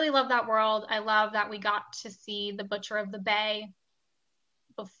I really love that world. I love that we got to see the Butcher of the Bay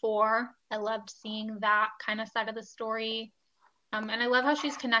before. I loved seeing that kind of side of the story. And I love how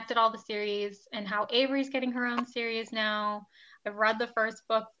she's connected all the series, and how Avery's getting her own series now. I've read the first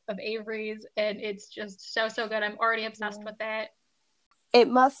book of Avery's, and it's just so, so good. I'm already obsessed with it. It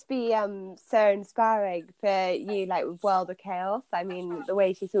must be so inspiring for you, like with World of Chaos. I mean, the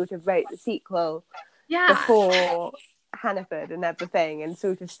way she sort of wrote the sequel before Hannaford and everything, and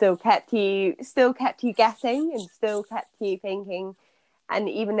sort of still kept you guessing, and still kept you thinking. And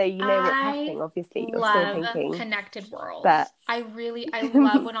even though you know what's happening, obviously you're still thinking. Connected worlds. But I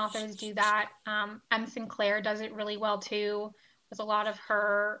love when authors do that. M. Sinclair does it really well too. With a lot of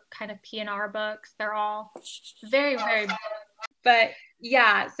her kind of P&R books, they're all very, very. But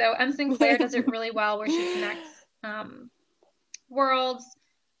yeah, so M. Sinclair does it really well, where she connects worlds.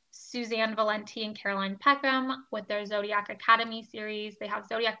 Suzanne Valenti and Caroline Peckham with their Zodiac Academy series. They have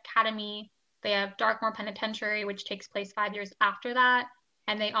Zodiac Academy. They have Darkmoor Penitentiary, which takes place 5 years after that.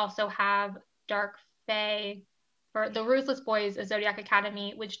 And they also have Dark Fae, or The Ruthless Boys of Zodiac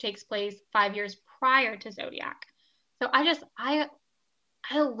Academy, which takes place 5 years prior to Zodiac. So I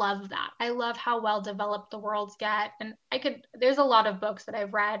love that. I love how well developed the worlds get. And there's a lot of books that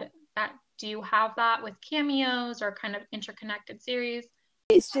I've read that do have that, with cameos or kind of interconnected series.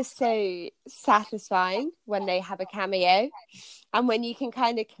 It's just so satisfying when they have a cameo, and when you can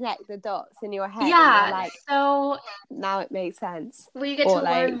kind of connect the dots in your head, and you're like, so now it makes sense. We get to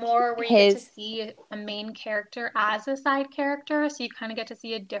learn more, where you get to see a main character as a side character, so you kind of get to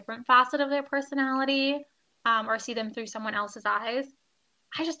see a different facet of their personality, or see them through someone else's eyes.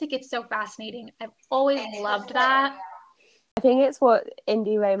 I just think it's so fascinating. I've always loved that. I think it's what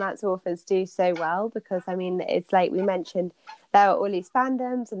indie romance authors do so well, because I mean, it's like we mentioned, there are all these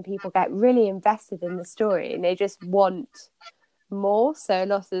fandoms and people get really invested in the story and they just want more. So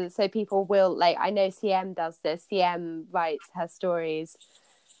people will, like, I know CM does this. CM writes her stories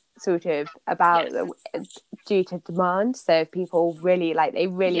sort of about due to demand. So people really they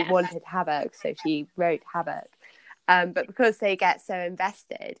really wanted Havoc, so she wrote Havoc. But because they get so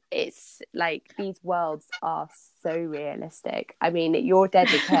invested, it's like these worlds are so realistic. I mean, your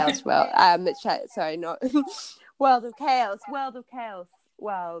Deadly Chaos world, sorry, not World of Chaos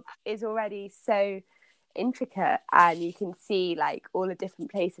world is already so intricate, and you can see like all the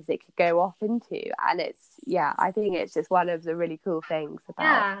different places it could go off into, and I think it's just one of the really cool things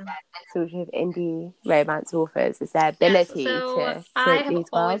about sort of indie romance authors is their ability to I create have these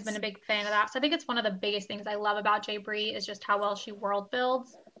always worlds. been a big fan of that. So I think it's one of the biggest things I love about J. Bree is just how well she world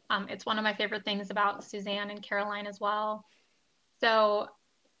builds. It's one of my favorite things about Suzanne and Caroline as well. So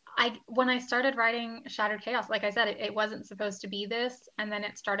when I started writing Shattered Chaos, like I said, it wasn't supposed to be this, and then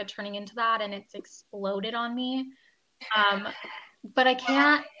it started turning into that, and it's exploded on me. But I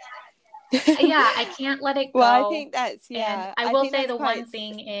can't let it go. Well, I think that's And I will say the one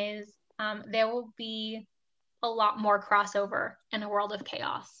thing is there will be a lot more crossover in a World of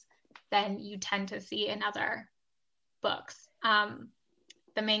Chaos than you tend to see in other books.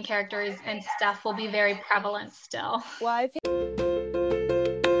 The main characters and stuff will be very prevalent still. Well, I think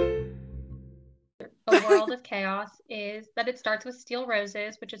A World of Chaos is that it starts with Steel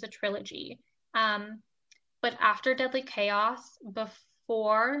Roses, which is a trilogy. But after Deadly Chaos,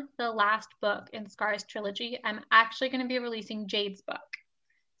 before the last book in Scar's trilogy, I'm actually going to be releasing Jade's book.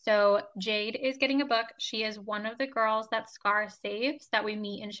 So Jade is getting a book. She is one of the girls that Scar saves that we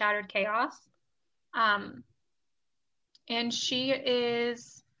meet in Shattered Chaos. And she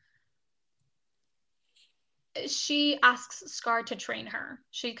asks Scar to train her.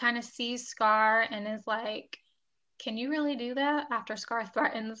 She kind of sees Scar and is like, can you really do that? After Scar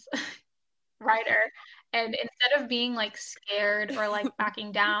threatens Ryder. And instead of being like scared or like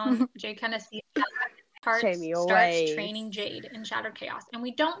backing down, Jade kind of sees starts training Jade in Shattered Chaos. And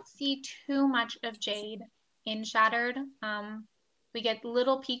we don't see too much of Jade in Shattered. We get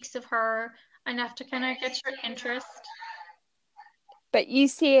little peeks of her, enough to kind of get your interest. But you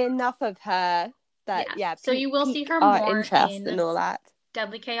see enough of her that so you will see her more interest and all that.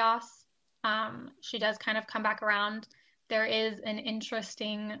 Deadly Chaos. She does kind of come back around. There is an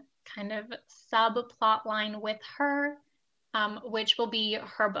interesting kind of subplot line with her, which will be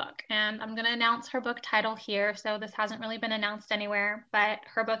her book. And I'm going to announce her book title here. So this hasn't really been announced anywhere, but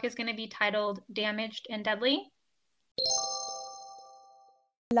her book is going to be titled Damaged and Deadly.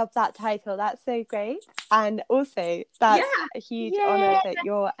 I love that title. That's so great. And also, that's a huge honor that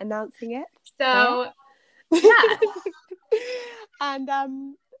you're announcing it. So, yeah.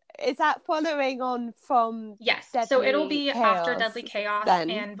 And is that following on from Deadly so it'll be Chaos, after Deadly Chaos then,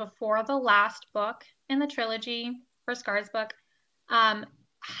 and before the last book in the trilogy for Scar's book.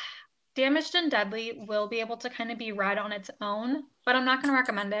 Damaged and Deadly will be able to kind of be read on its own, but I'm not going to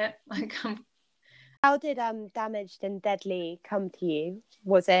recommend it. How did Damaged and Deadly come to you?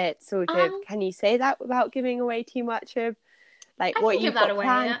 Was it sort of, can you say that without giving away too much of like what you've got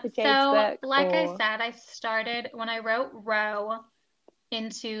planned for Jade's book? Like I said, I started when I wrote Row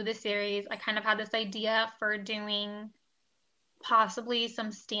into the series, I kind of had this idea for doing possibly some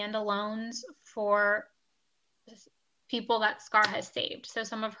standalones for people that Scar has saved. So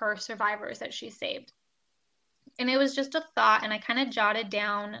some of her survivors that she saved. And it was just a thought, and I kind of jotted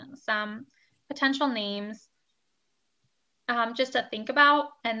down some potential names just to think about.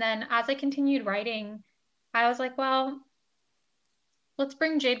 And then as I continued writing, I was like, well, let's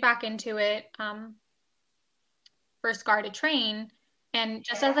bring Jade back into it for Scar to train. And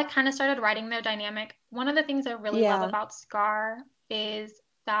just as I kind of started writing their dynamic, one of the things I really love about Scar is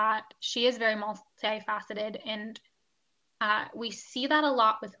that she is very multifaceted, and we see that a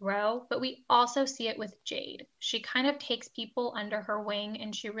lot with Ro, but we also see it with Jade. She kind of takes people under her wing,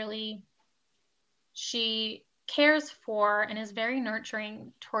 and she cares for and is very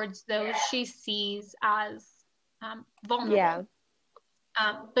nurturing towards those she sees as vulnerable.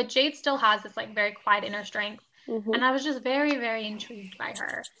 But Jade still has this like very quiet inner strength. Mm-hmm. And I was just very, very intrigued by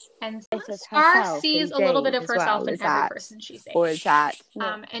her. And Scar sees a little bit of herself in every person she saves. Or is that?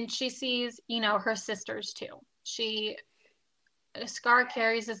 And she sees, her sisters too. Scar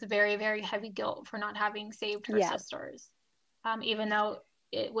carries this very, very heavy guilt for not having saved her sisters. Even though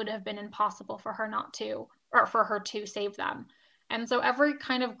it would have been impossible for her not to, or for her to save them. And so every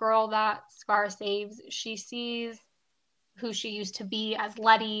kind of girl that Scar saves, she sees who she used to be as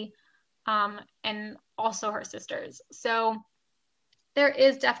Letty, and also her sisters. So there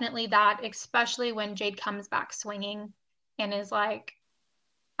is definitely that, especially when Jade comes back swinging and is like,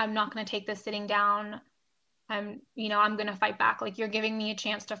 I'm not going to take this sitting down. I'm going to fight back. Like, you're giving me a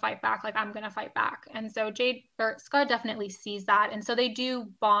chance to fight back. Like, I'm going to fight back. And so Scar definitely sees that. And so they do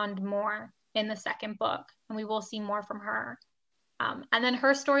bond more in the second book, and we will see more from her. And then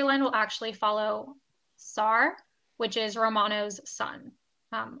her storyline will actually follow Sar, which is Romano's son,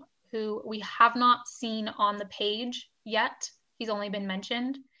 who we have not seen on the page yet. He's only been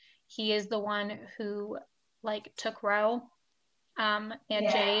mentioned. He is the one who like took Ro and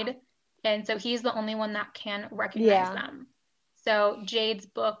Jade. And so he's the only one that can recognize them. So Jade's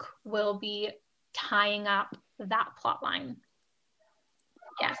book will be tying up that plot line.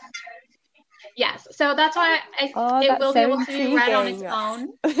 Yes. Yes. So that's why it will be able to be read on its own.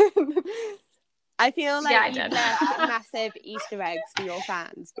 I feel like you've left massive Easter eggs for your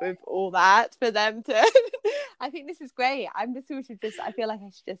fans with all that for them to. I think this is great. I'm just sort of I feel like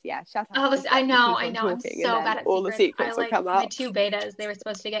I should just shut up. Oh, I know. I'm so bad at all the secrets will come up. My 2 betas, they were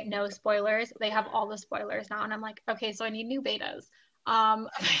supposed to get no spoilers. They have all the spoilers now, and I'm like, okay, so I need new betas.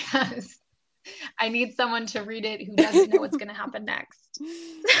 Because I need someone to read it who doesn't know what's going to happen next.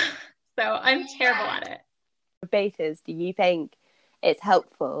 So I'm terrible at it. Betas, do you think it's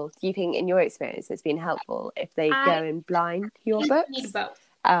helpful? Do you think in your experience it's been helpful if they go in blind to your books? I need both.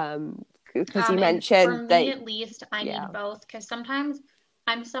 Because you mentioned for me at least, I need both, because sometimes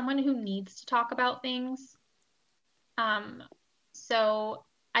I'm someone who needs to talk about things. So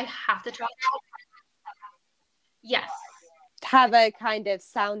I have to talk about. Yes. Have a kind of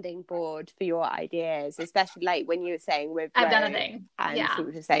sounding board for your ideas, especially like when you were saying with I've done a thing. And she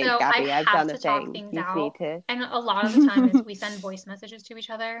was saying, so Gabby, I've done a thing. Things out. And a lot of the time is we send voice messages to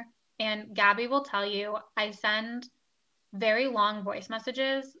each other. And Gabby will tell you, I send very long voice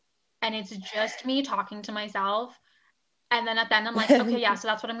messages, and it's just me talking to myself. And then at the end, I'm like, okay, yeah, so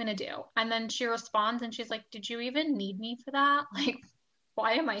that's what I'm going to do. And then she responds and she's like, did you even need me for that? Like,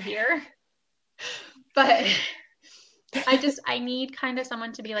 why am I here? But I need kind of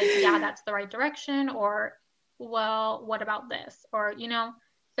someone to be like, yeah, that's the right direction. Or, well, what about this? Or,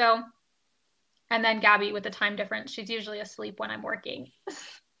 so, and then Gabby with the time difference, she's usually asleep when I'm working.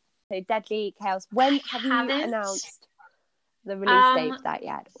 So Deadly Chaos, when have you announced the release date for that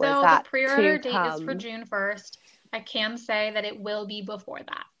yet? Or so is that the pre-order date is for June 1st. I can say that it will be before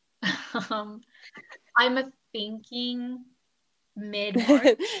that. I'm thinking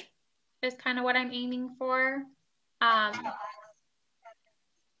mid-March is kind of what I'm aiming for.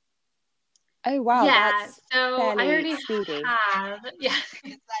 Oh wow, that's so fairly I already speedy.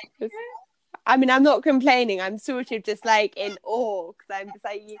 I mean, I'm not complaining. I'm sort of just like in awe because I'm just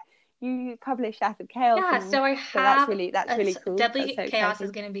like you published Shattered Chaos. Yeah, so I have. That's really cool. Deadly so Chaos exciting.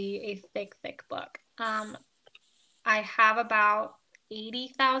 is going to be a thick book. I have about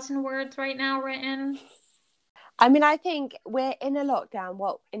 80,000 words right now written. I mean, I think we're in a lockdown.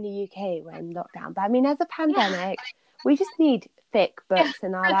 Well, in the UK, we're in lockdown. But I mean, as a pandemic, we just need thick books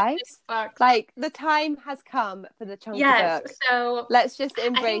in our lives. Like, the time has come for the chunky book. So let's just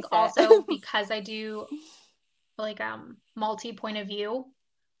embrace it. Also, because I do like multi-point of view,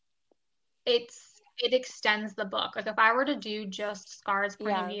 it extends the book. Like, if I were to do just Scar's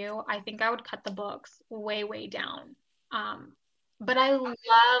point of view, I think I would cut the books way down. But I love that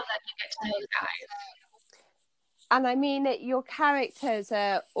you get to know the guys. And I mean, your characters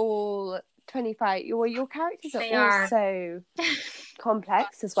are all 25. Your characters are so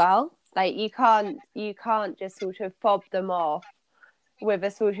complex as well. Like, you can't just sort of fob them off with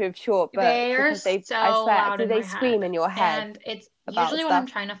a sort of short book. They are so loud in my head. Scream in your head? And it's usually when I'm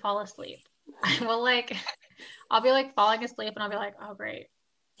trying to fall asleep. I will I'll be like falling asleep and I'll be like, oh great,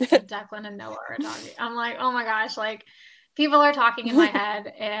 Declan and Noah are talking. I'm like, oh my gosh, like people are talking in my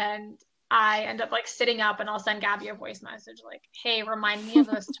head, and I end up like sitting up and I'll send Gabby a voice message like, hey, remind me of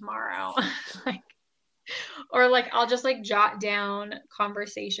this tomorrow. Or like I'll just like jot down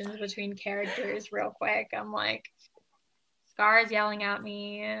conversations between characters real quick. I'm like, Scar is yelling at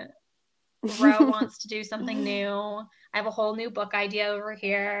me. Ro wants to do something new. I have a whole new book idea over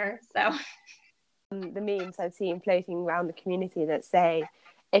here. So the memes I've seen floating around the community that say,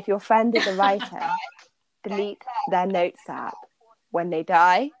 if your friend is a writer, delete their notes app when they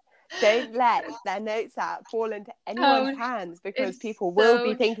die. Don't let their notes app fall into anyone's hands, because people will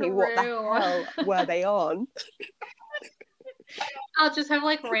be thinking, what the hell were they on? I'll just have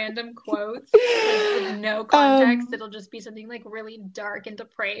like random quotes with no context. It'll just be something like really dark and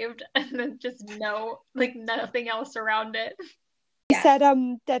depraved, and then just nothing else around it. You said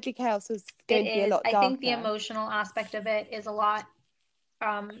Deadly Chaos was going to be a lot darker. I think the emotional aspect of it is a lot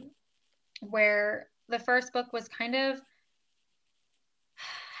where the first book was kind of,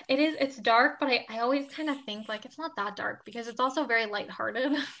 it's dark, but I always kind of think like it's not that dark because it's also very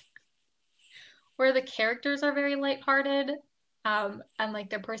lighthearted. where the characters are very lighthearted, and like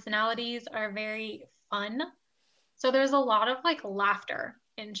their personalities are very fun. So there's a lot of like laughter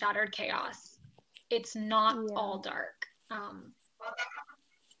in Shattered Chaos. It's not Yeah. all dark.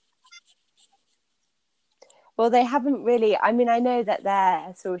 Well, they haven't really. I mean, I know that they're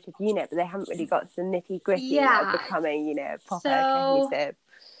a sort of unit, but they haven't really got to the nitty gritty of Yeah. becoming, proper So cohesive.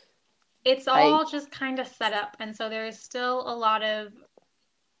 it's Like, all just kind of set up, and so there's still a lot of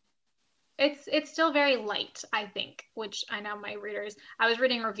it's still very light, I think, which I know my readers. I was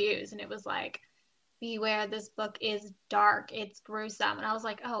reading reviews and it was like, beware, this book is dark, it's gruesome. And I was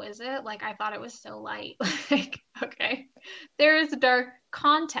like, oh, is it? Like, I thought it was so light. Like, okay. There is dark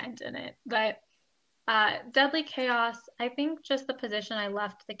content in it, but Deadly Chaos, I think just the position I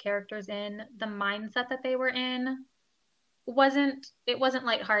left the characters in, the mindset that they were in, wasn't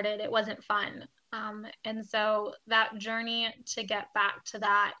lighthearted, it wasn't fun. And so that journey to get back to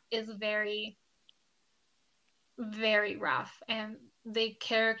that is very, very rough. And the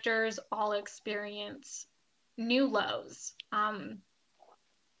characters all experience new lows.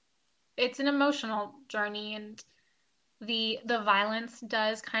 It's an emotional journey, and the violence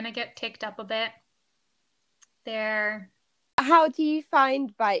does kind of get ticked up a bit. There. how do you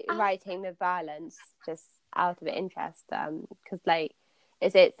find writing the violence? Just out of interest, because like,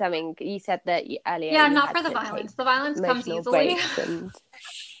 is it something you said that earlier Yeah, you not had for the to take violence. The violence comes emotional easily. breaks and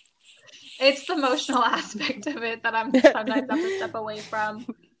It's the emotional aspect of it that I'm sometimes have to step away from.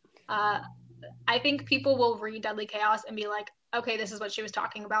 Uh, I think people will read Deadly Chaos and be like, okay, this is what she was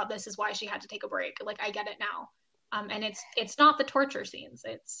talking about. This is why she had to take a break. Like, I get it now. And it's not the torture scenes.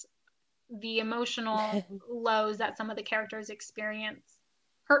 It's the emotional lows that some of the characters experience.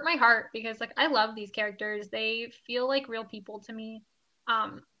 Hurt my heart because like I love these characters. They feel like real people to me.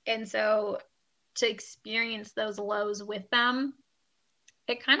 And so to experience those lows with them,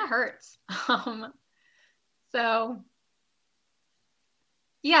 it kind of hurts. So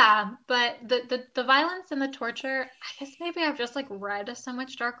yeah, but the violence and the torture, I guess maybe I've just like read so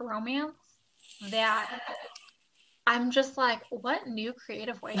much dark romance that I'm just like, what new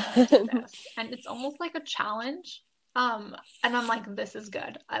creative way can I do this? And it's almost like a challenge. And I'm like, this is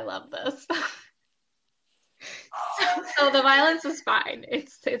good. I love this. So the violence is fine.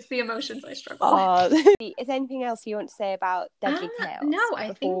 It's the emotions I struggle with. Is there anything else you want to say about Deadly No, Chaos I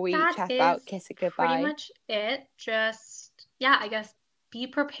before think we that chat is about Kiss It pretty Goodbye? much it. Just, yeah, I guess be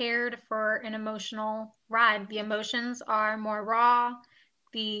prepared for an emotional ride. The emotions are more raw.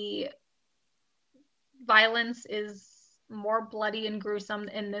 The violence is more bloody and gruesome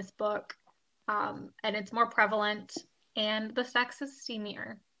in this book, and it's more prevalent, and the sex is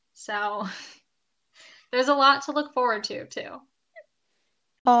steamier. So there's a lot to look forward to, too.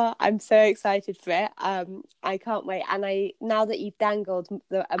 Oh, I'm so excited for it. I can't wait. And now that you've dangled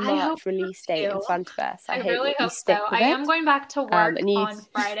a I hope March release date in so. front of us, I I hope really you hope stick so. with I am it. going back to work And you, on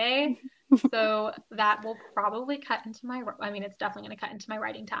Friday, so that will probably cut into my, I mean, it's definitely going to cut into my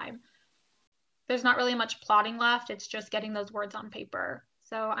writing time. There's not really much plotting left. It's just getting those words on paper.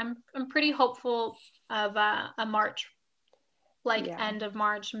 So I'm pretty hopeful of a March, like yeah. end of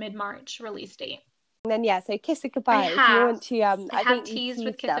March, mid-March release date. And then so Kiss It I Goodbye. Do you have. want to? I I have think you teased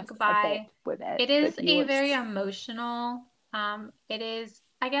with teased Kiss of us a bit Goodbye. with it, It but is do you a want very to? emotional, it is,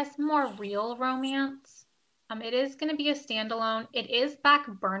 I guess, more real romance. It is going to be a standalone. It is back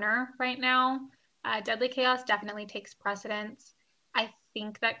burner right now. Deadly Chaos definitely takes precedence. I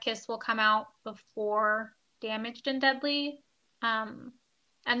think that Kiss will come out before Damaged and Deadly. And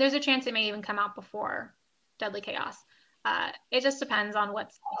there's a chance it may even come out before Deadly Chaos. It just depends on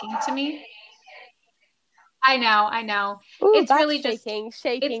what's speaking to me. I know, I know. Oh, It's that's really just, it's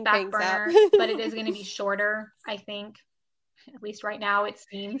shaking back things up. burner, but it is going to be shorter, I think. At least right now it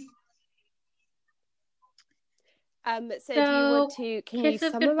seems. So do you want So, to? Can you Kiss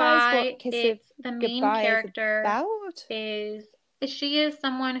of summarize what Goodbye, Kiss of it's the main Goodbye is character about? is she is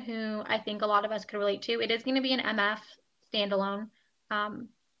someone who I think a lot of us could relate to. It is going to be an MF standalone. Um,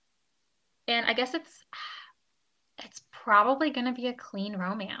 and I guess it's probably going to be a clean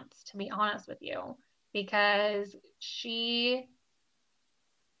romance, to be honest with you, because she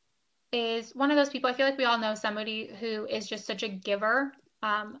is one of those people. I feel like we all know somebody who is just such a giver,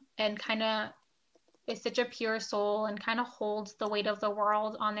 and kind of is such a pure soul and kind of holds the weight of the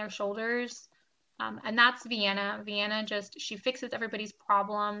world on their shoulders. And that's Vienna. Vienna just, she fixes everybody's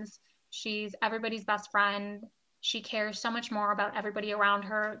problems. She's everybody's best friend. She cares so much more about everybody around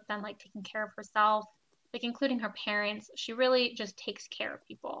her than like taking care of herself, like including her parents. She really just takes care of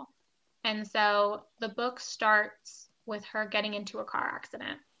people. And so the book starts with her getting into a car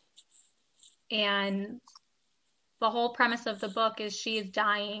accident. And the whole premise of the book is she is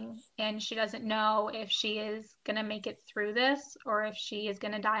dying and she doesn't know if she is going to make it through this or if she is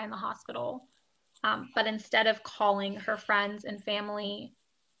going to die in the hospital. But instead of calling her friends and family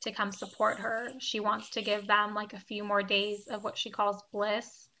to come support her, she wants to give them like a few more days of what she calls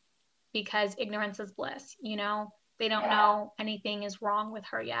bliss, because ignorance is bliss, you know? They don't know anything is wrong with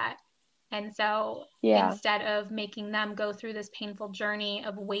her yet. And so instead of making them go through this painful journey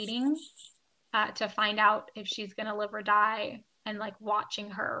of waiting to find out if she's going to live or die and like watching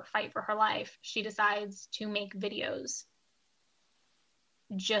her fight for her life, she decides to make videos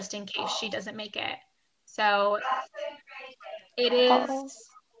just in case she doesn't make it. So it is.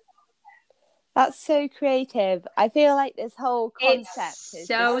 That's so creative. I feel like this whole concept is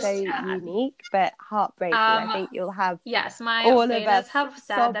so just so unique but heartbreaking. I think you'll have my all of betas us have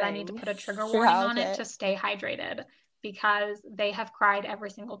said that I need to put a trigger warning on it to stay hydrated, because they have cried every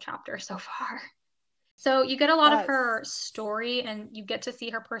single chapter so far. So you get a lot of her story and you get to see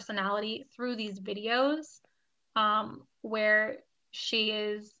her personality through these videos, where she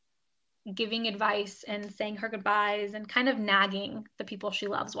is giving advice and saying her goodbyes and kind of nagging the people she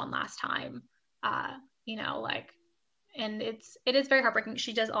loves one last time. You know, like, and it is very heartbreaking.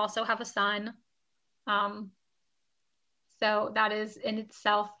 She does also have a son. So that is in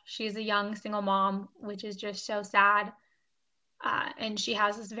itself, she's a young single mom, which is just so sad. And she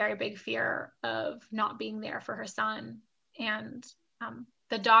has this very big fear of not being there for her son. And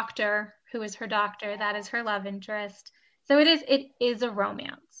the doctor, who is her doctor, that is her love interest. So it is a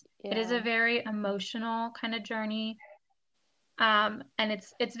romance. It is a very emotional kind of journey. And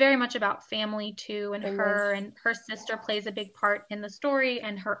it's very much about family too, and her sister plays a big part in the story,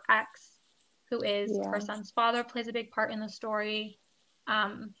 and her ex, who is her son's father, plays a big part in the story.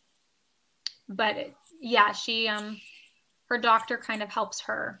 But she her doctor kind of helps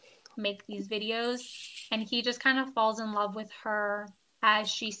her make these videos, and he just kind of falls in love with her as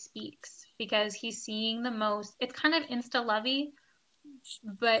she speaks, because he's seeing the most, it's kind of insta-lovey,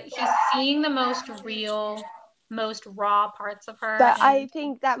 but he's seeing the most real, most raw parts of her. But I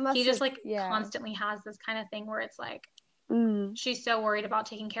think that must he just like constantly has this kind of thing where it's like she's so worried about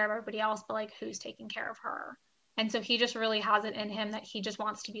taking care of everybody else, but like, who's taking care of her? And so he just really has it in him that he just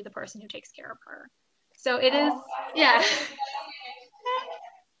wants to be the person who takes care of her. So it is,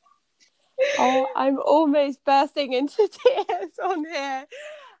 Oh, I'm almost bursting into tears on here.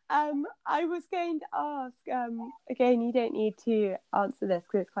 I was going to ask, again, you don't need to answer this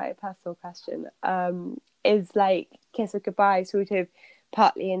because it's quite a personal question. Is like Kiss of Goodbye sort of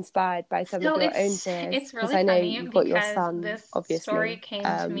partly inspired by some of your own fears? It's really funny you've got your son, this obviously. Story came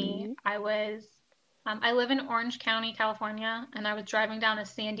to me. I live in Orange County, California, and I was driving down to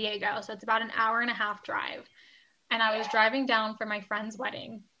San Diego, so it's about an hour and a half drive. And I was driving down for my friend's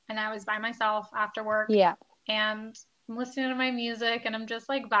wedding, and I was by myself after work. Yeah. And I'm listening to my music, and I'm just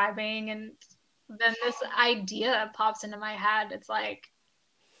like vibing, and then this idea pops into my head. It's like,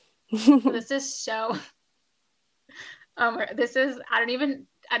 this is so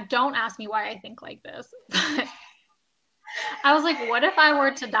don't ask me why I think like this, but I was like, what if I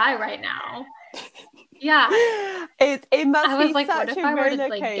were to die right now? Yeah. It must I was be like, such what if a I were to roller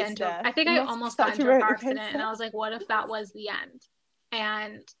like get into coaster. I think I almost got into a car accident, and I was like, what if that was the end?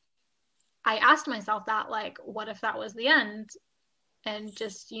 And I asked myself that, like, what if that was the end and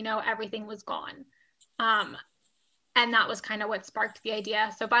just, you know, everything was gone? And that was kind of what sparked the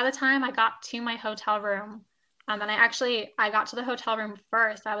idea. So by the time I got to my hotel room, and I got to the hotel room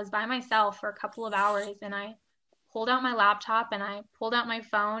first, I was by myself for a couple of hours, and I pulled out my laptop and I pulled out my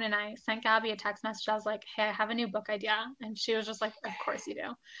phone and I sent Gabby a text message. I was like, hey, I have a new book idea. And she was just like, of course you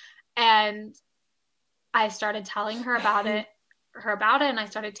do. And I started telling her about it, and I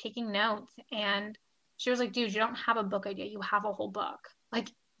started taking notes. And she was like, dude, you don't have a book idea. You have a whole book. Like,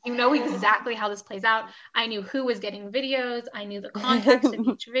 you know exactly how this plays out. I knew who was getting videos. I knew the context of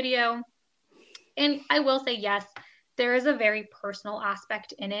each video. And I will say, yes, there is a very personal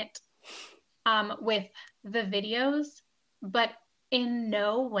aspect in it, with the videos, but in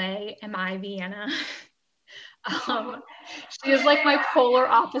no way am I Vienna. She is like my polar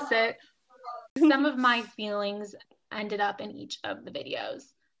opposite. Some of my feelings ended up in each of the videos.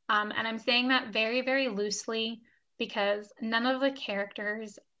 And I'm saying that very, very loosely, because none of the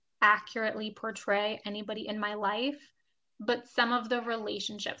characters accurately portray anybody in my life, but some of the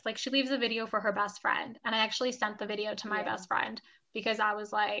relationships. Like, she leaves a video for her best friend, and I actually sent the video to my best friend because I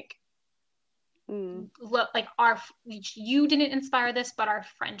was like, look, like, you didn't inspire this, but our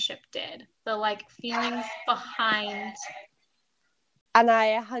friendship did. The like feelings behind. And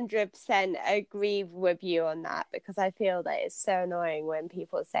I 100% agree with you on that, because I feel that it's so annoying when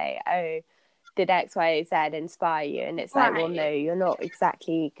people say, oh, did X, Y, Z inspire you? And it's like, well, no, Right. you're not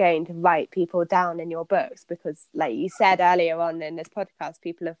exactly going to write people down in your books because, like you said earlier on in this podcast,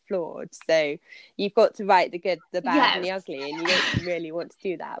 people are flawed. So you've got to write the good, the bad, and Yes. the ugly, and you don't really want to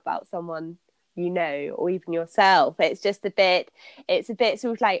do that about someone you know, or even yourself. It's just it's a bit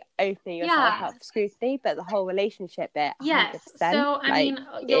sort of like opening yourself Yeah. up for scrutiny, but the whole relationship bit, Yes. 100%. So, I Like mean,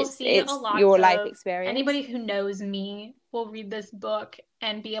 you'll see a it's lot your life of experience. anybody who knows me will read this book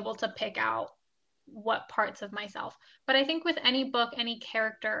and be able to pick out what parts of myself. But I think with any book, any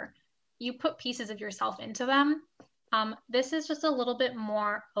character, you put pieces of yourself into them. This is just a little bit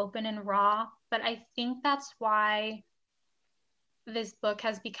more open and raw, but I think that's why this book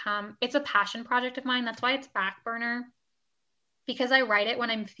has become, it's a passion project of mine. That's why it's back burner, because I write it when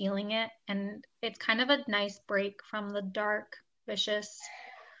I'm feeling it, and it's kind of a nice break from the dark, vicious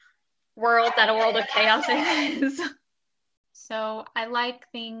world that A World of Chaos is. So I like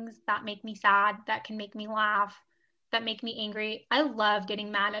things that make me sad, that can make me laugh, that make me angry. I love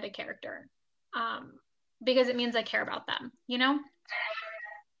getting mad at a character, because it means I care about them, you know?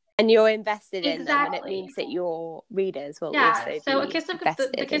 And you're invested in them, and it Exactly. means that your readers will Yeah. also So be the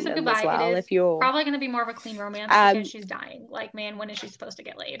invested Kiss in of them as Goodbye, it well. is If you're probably going to be more of a clean romance because she's dying. Like, man, when is she supposed to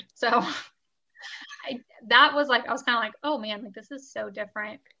get laid? So that was like, I was kind of like, oh man, like this is so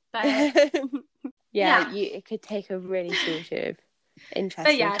different. But yeah. it could take a really sort of But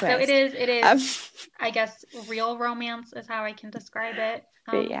interesting yeah, so twist. it is, I guess, real romance is how I can describe it.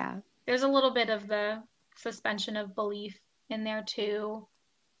 But yeah, There's a little bit of the suspension of belief in there too,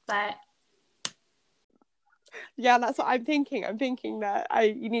 but yeah, that's what I'm thinking. I'm thinking that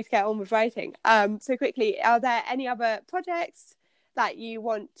you need to get on with writing. So quickly, are there any other projects that you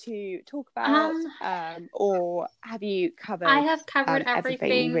want to talk about, or have you covered? I have covered everything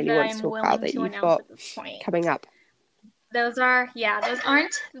you everything really that want to I'm talk about willing that to you've announce got at this point. coming up? Those aren't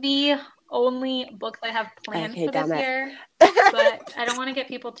the only books I have planned Okay, for this damn it. year, but I don't want to get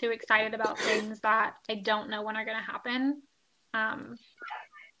people too excited about things that I don't know when are going to happen.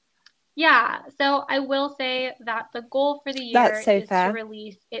 Yeah, so I will say that the goal for the year That's so is to fair.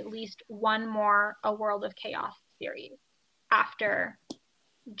 release at least one more A World of Chaos series after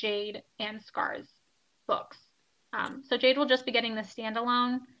Jade and Scar's books. So Jade will just be getting the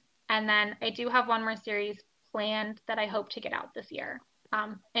standalone, and then I do have one more series planned that I hope to get out this year,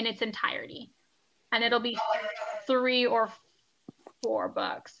 in its entirety, and it'll be 3 or 4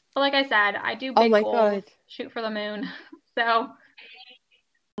 books. But like I said, I do Oh big my goals, god! shoot for the moon. So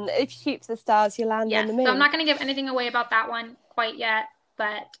If you shoot for the stars, you land on yes, the so I'm moon. not going to give anything away about that one quite yet,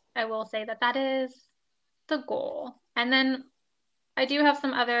 but I will say that that is the goal. And then I do have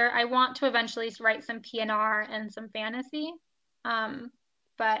some other, I want to eventually write some PNR and some fantasy.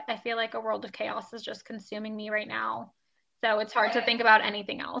 But I feel like A World of Chaos is just consuming me right now. So it's hard to think about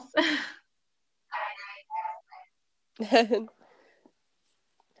anything else.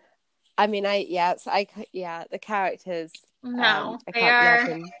 I mean, the characters. No, I can't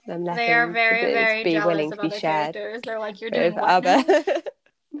imagine them they are letting very, this very be willing jealous to of be other shared characters. They're like, you're doing with what now? other.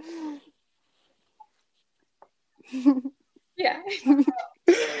 Yeah.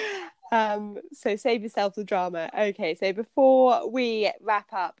 So save yourself the drama. Okay, so before we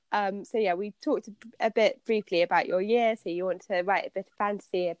wrap up, so yeah, we talked a bit briefly about your year. So you want to write a bit of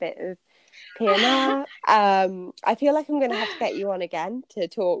fantasy, a bit of PNR. I feel like I'm going to have to get you on again to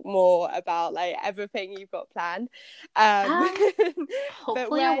talk more about like everything you've got planned. But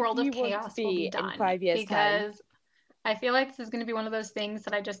Hopefully A where World do of you want to Chaos will be be in done 5 years' time? because I feel like this is going to be one of those things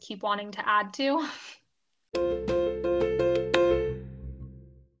that I just keep wanting to add to.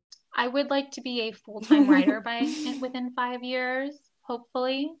 I would like to be a full-time writer within 5 years,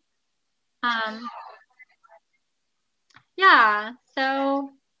 hopefully. Yeah, so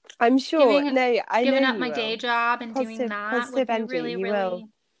I'm sure. I know giving up you my day will. job and doing that would Positive be energy. really, You will. really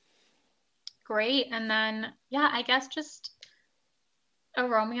great. And then, yeah, I guess just a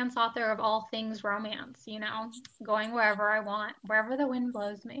romance author of all things romance, going wherever I want, wherever the wind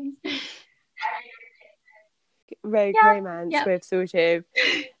blows me. Rogue Yeah, romance yep. with sort of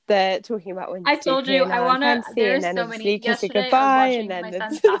the talking about when I told you I want to. and then There's so many. obviously Kiss It Yesterday I was Goodbye, and watching then my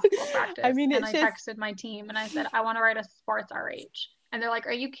son's basketball practice, I mean, and it's I just texted my team and I said I want to write a sports RH, and they're like,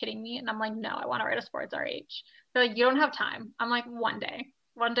 "Are you kidding me?" And I'm like, "No, I want to write a sports RH." They're like, "You don't have time." I'm like, one day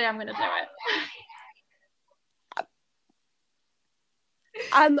I'm gonna do it."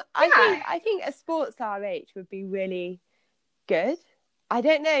 I think a sports RH would be really good. I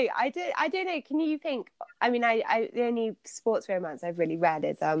don't know. I don't know. Can you think? I mean, the only sports romance I've really read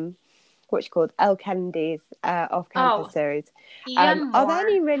is what's called Elle Kennedy's Off Campus series. Ian Are there Moore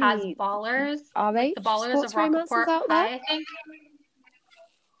any has really Ballers, like the RH Ballers of sports romances Rockaport out there? High, I think.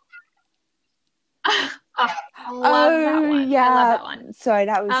 I love that one. I love that one. Sorry,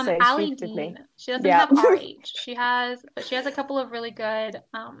 that was so Allie stupid of me. Dean. She doesn't Yeah. have RH. But she has a couple of really good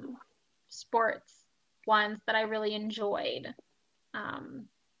sports ones that I really enjoyed.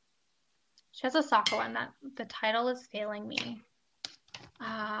 She has a soccer one that the title is failing me.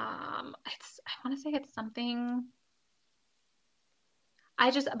 I want to say it's something.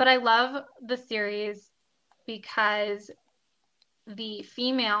 But I love the series because the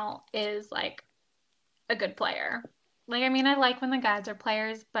female is like a good player. Like, I mean, I like when the guys are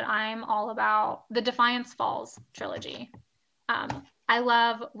players, but I'm all about the Defiance Falls trilogy. I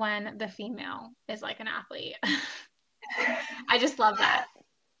love when the female is like an athlete. I just love that.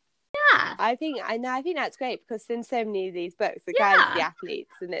 Yeah. I think that's great because in so many of these books, the guys are the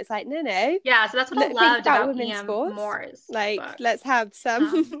athletes, and it's like, no. Yeah, so that's what I Think loved about about women's E.M. sports. Moore's Like, book. let's have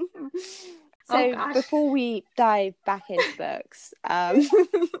some. So gosh. before we dive back into books,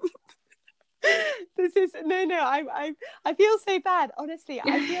 this is I feel so bad. Honestly,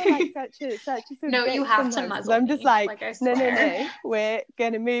 I feel like such a sort of No, you have to muzzle I'm just like I swear. no, we're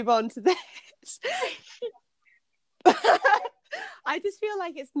gonna move on to this. I just feel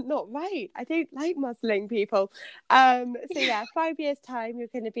like it's not right. I don't like muzzling people. So yeah, 5 years time, you're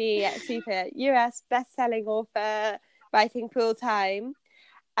going to be a super US best-selling author, writing full time.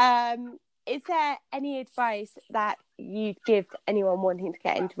 Is there any advice that you'd give to anyone wanting to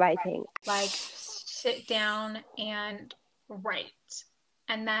get into writing? Like, sit down and write,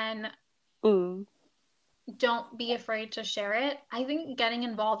 and then don't be afraid to share it. I think getting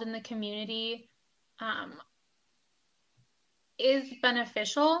involved in the community is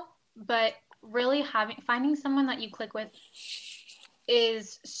beneficial, but really finding someone that you click with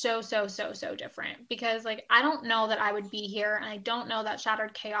is so different, because like I don't know that I would be here, and I don't know that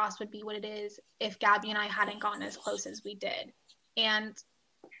Shattered Chaos would be what it is if Gabby and I hadn't gotten as close as we did. And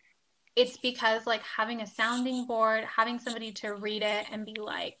it's because like having a sounding board, having somebody to read it and be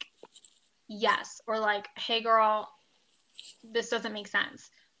like, yes, or like, hey girl, this doesn't make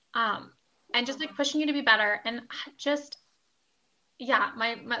sense. And just like pushing you to be better, and just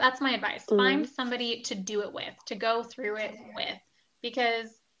my that's my advice. Find somebody to do it with, to go through it with,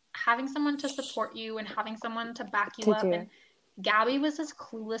 because having someone to support you and having someone to back you up. And Gabby was as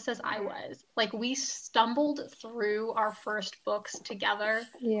clueless as I was. Like, we stumbled through our first books together.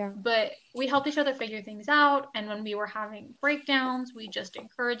 Yeah. But we helped each other figure things out, and when we were having breakdowns, we just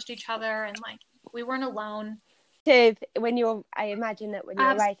encouraged each other, and like we weren't alone. I imagine that when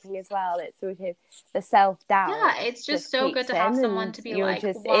you're writing as well, it's sort of the self-doubt. Yeah, it's just so good to have someone to be like, why?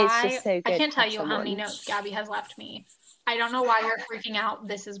 It's just so good. I can't tell you how many notes Gabby has left me. I don't know why you're freaking out.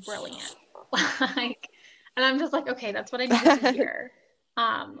 This is brilliant. Like, and I'm just like, okay, that's what I needed to hear.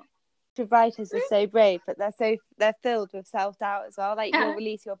 The writers are so brave, but they're filled with self-doubt as well. Like, you'll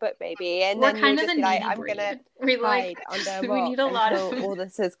release your book, maybe, and then you'll just be like, I'm gonna hide under a rock until all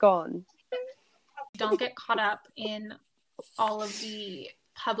this is gone. Don't get caught up in all of the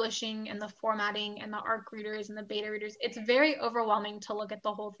publishing and the formatting and the ARC readers and the beta readers. It's very overwhelming to look at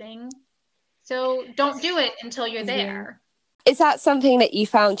the whole thing. So don't do it until you're there. Is that something that you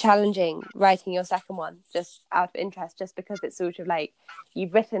found challenging, writing your second one, just out of interest, just because it's sort of like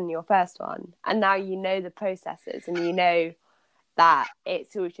you've written your first one and now you know the processes and you know that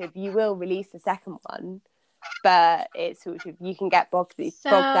it's sort of, you will release the second one, but it's sort of, you can get bogged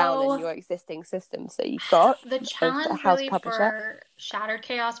down in your existing systems that you've got. The challenge really for Shattered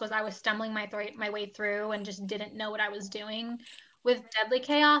Chaos was I was stumbling my way through and just didn't know what I was doing. With Deadly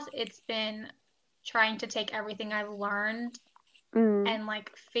Chaos, it's been trying to take everything I've learned and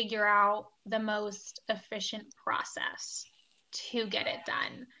like figure out the most efficient process to get it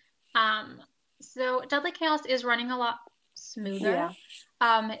done. So Deadly Chaos is running a lot smoother.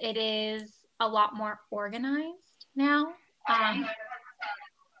 It is a lot more organized now. I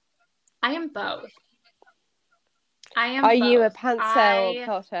am both. Are you a pantser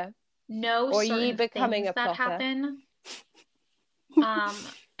plotter? Know or certain are you becoming things a plotter? that happen.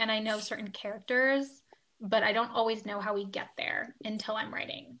 And I know certain characters, but I don't always know how we get there until I'm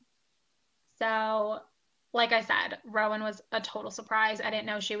writing. So, like I said, Rowan was a total surprise. I didn't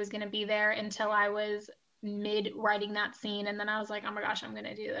know she was going to be there until I was mid writing that scene, and then I was like, oh my gosh, I'm going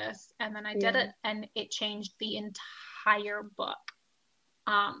to do this. And then I did it, and it changed the entire book,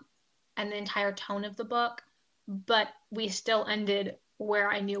 and the entire tone of the book. But we still ended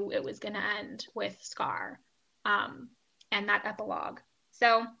where I knew it was going to end, with Scar, and that epilogue.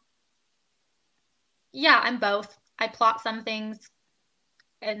 So yeah, I'm both. I plot some things,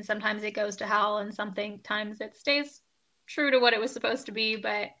 and sometimes it goes to hell, and sometimes it stays true to what it was supposed to be,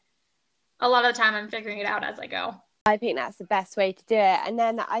 but a lot of the time I'm figuring it out as I go. I think that's the best way to do it. And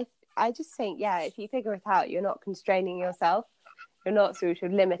then I just think, yeah, if you figure it out, you're not constraining yourself. You're not sort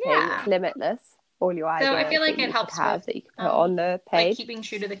of limiting. Yeah. It's limitless. All your So I ideas feel like that it you could helps have with that you could put on the like page. keeping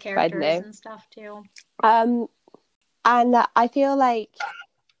true to the But I don't characters know. and stuff too. And I feel like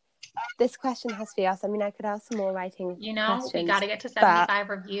this question has to be asked. I mean, I could ask some more writing We questions, got to get to but 75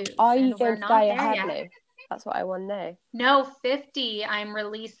 reviews, are you and we're going to not dye your there hair yet. blue? That's what I want to know. No, 50. I'm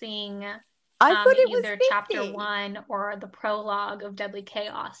releasing I thought it was either 50. chapter 1 or the prologue of Deadly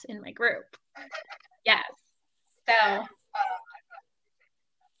Chaos in my group. Yes. So.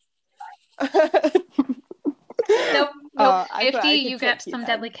 Nope. 50, you get some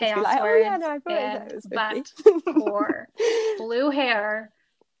Deadly Chaos words. Oh, yeah, no, I thought it was 50. But for blue hair,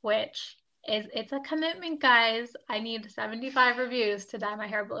 which is, it's a commitment, guys. I need 75 reviews to dye my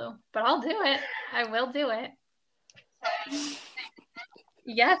hair blue, but I'll do it. I will do it.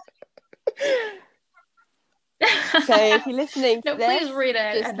 Yes. So if you're listening to this, please read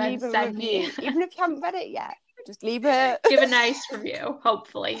it just and leave then a send review. me. Even if you haven't read it yet, just leave a... Give a nice review.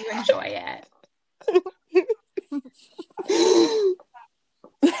 Hopefully you enjoy it.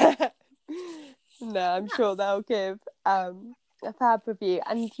 No, I'm sure they'll give a fab review,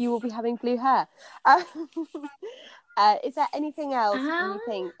 and you will be having blue hair. Is there anything else you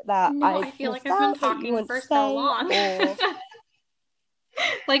think that I feel like I've been talking for so long. Or...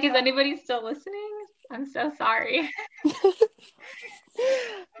 like, is anybody still listening? I'm so sorry.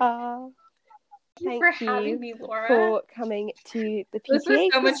 Thank you for having me, Laura. For coming to the PTA. This was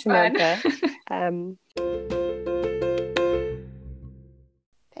so much Samantha.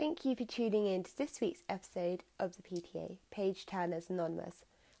 Thank you for tuning in to this week's episode of the PTA, Page Turners Anonymous.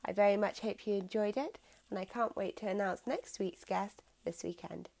 I very much hope you enjoyed it, and I can't wait to announce next week's guest this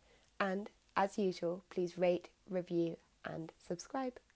weekend. And, as usual, please rate, review, and subscribe.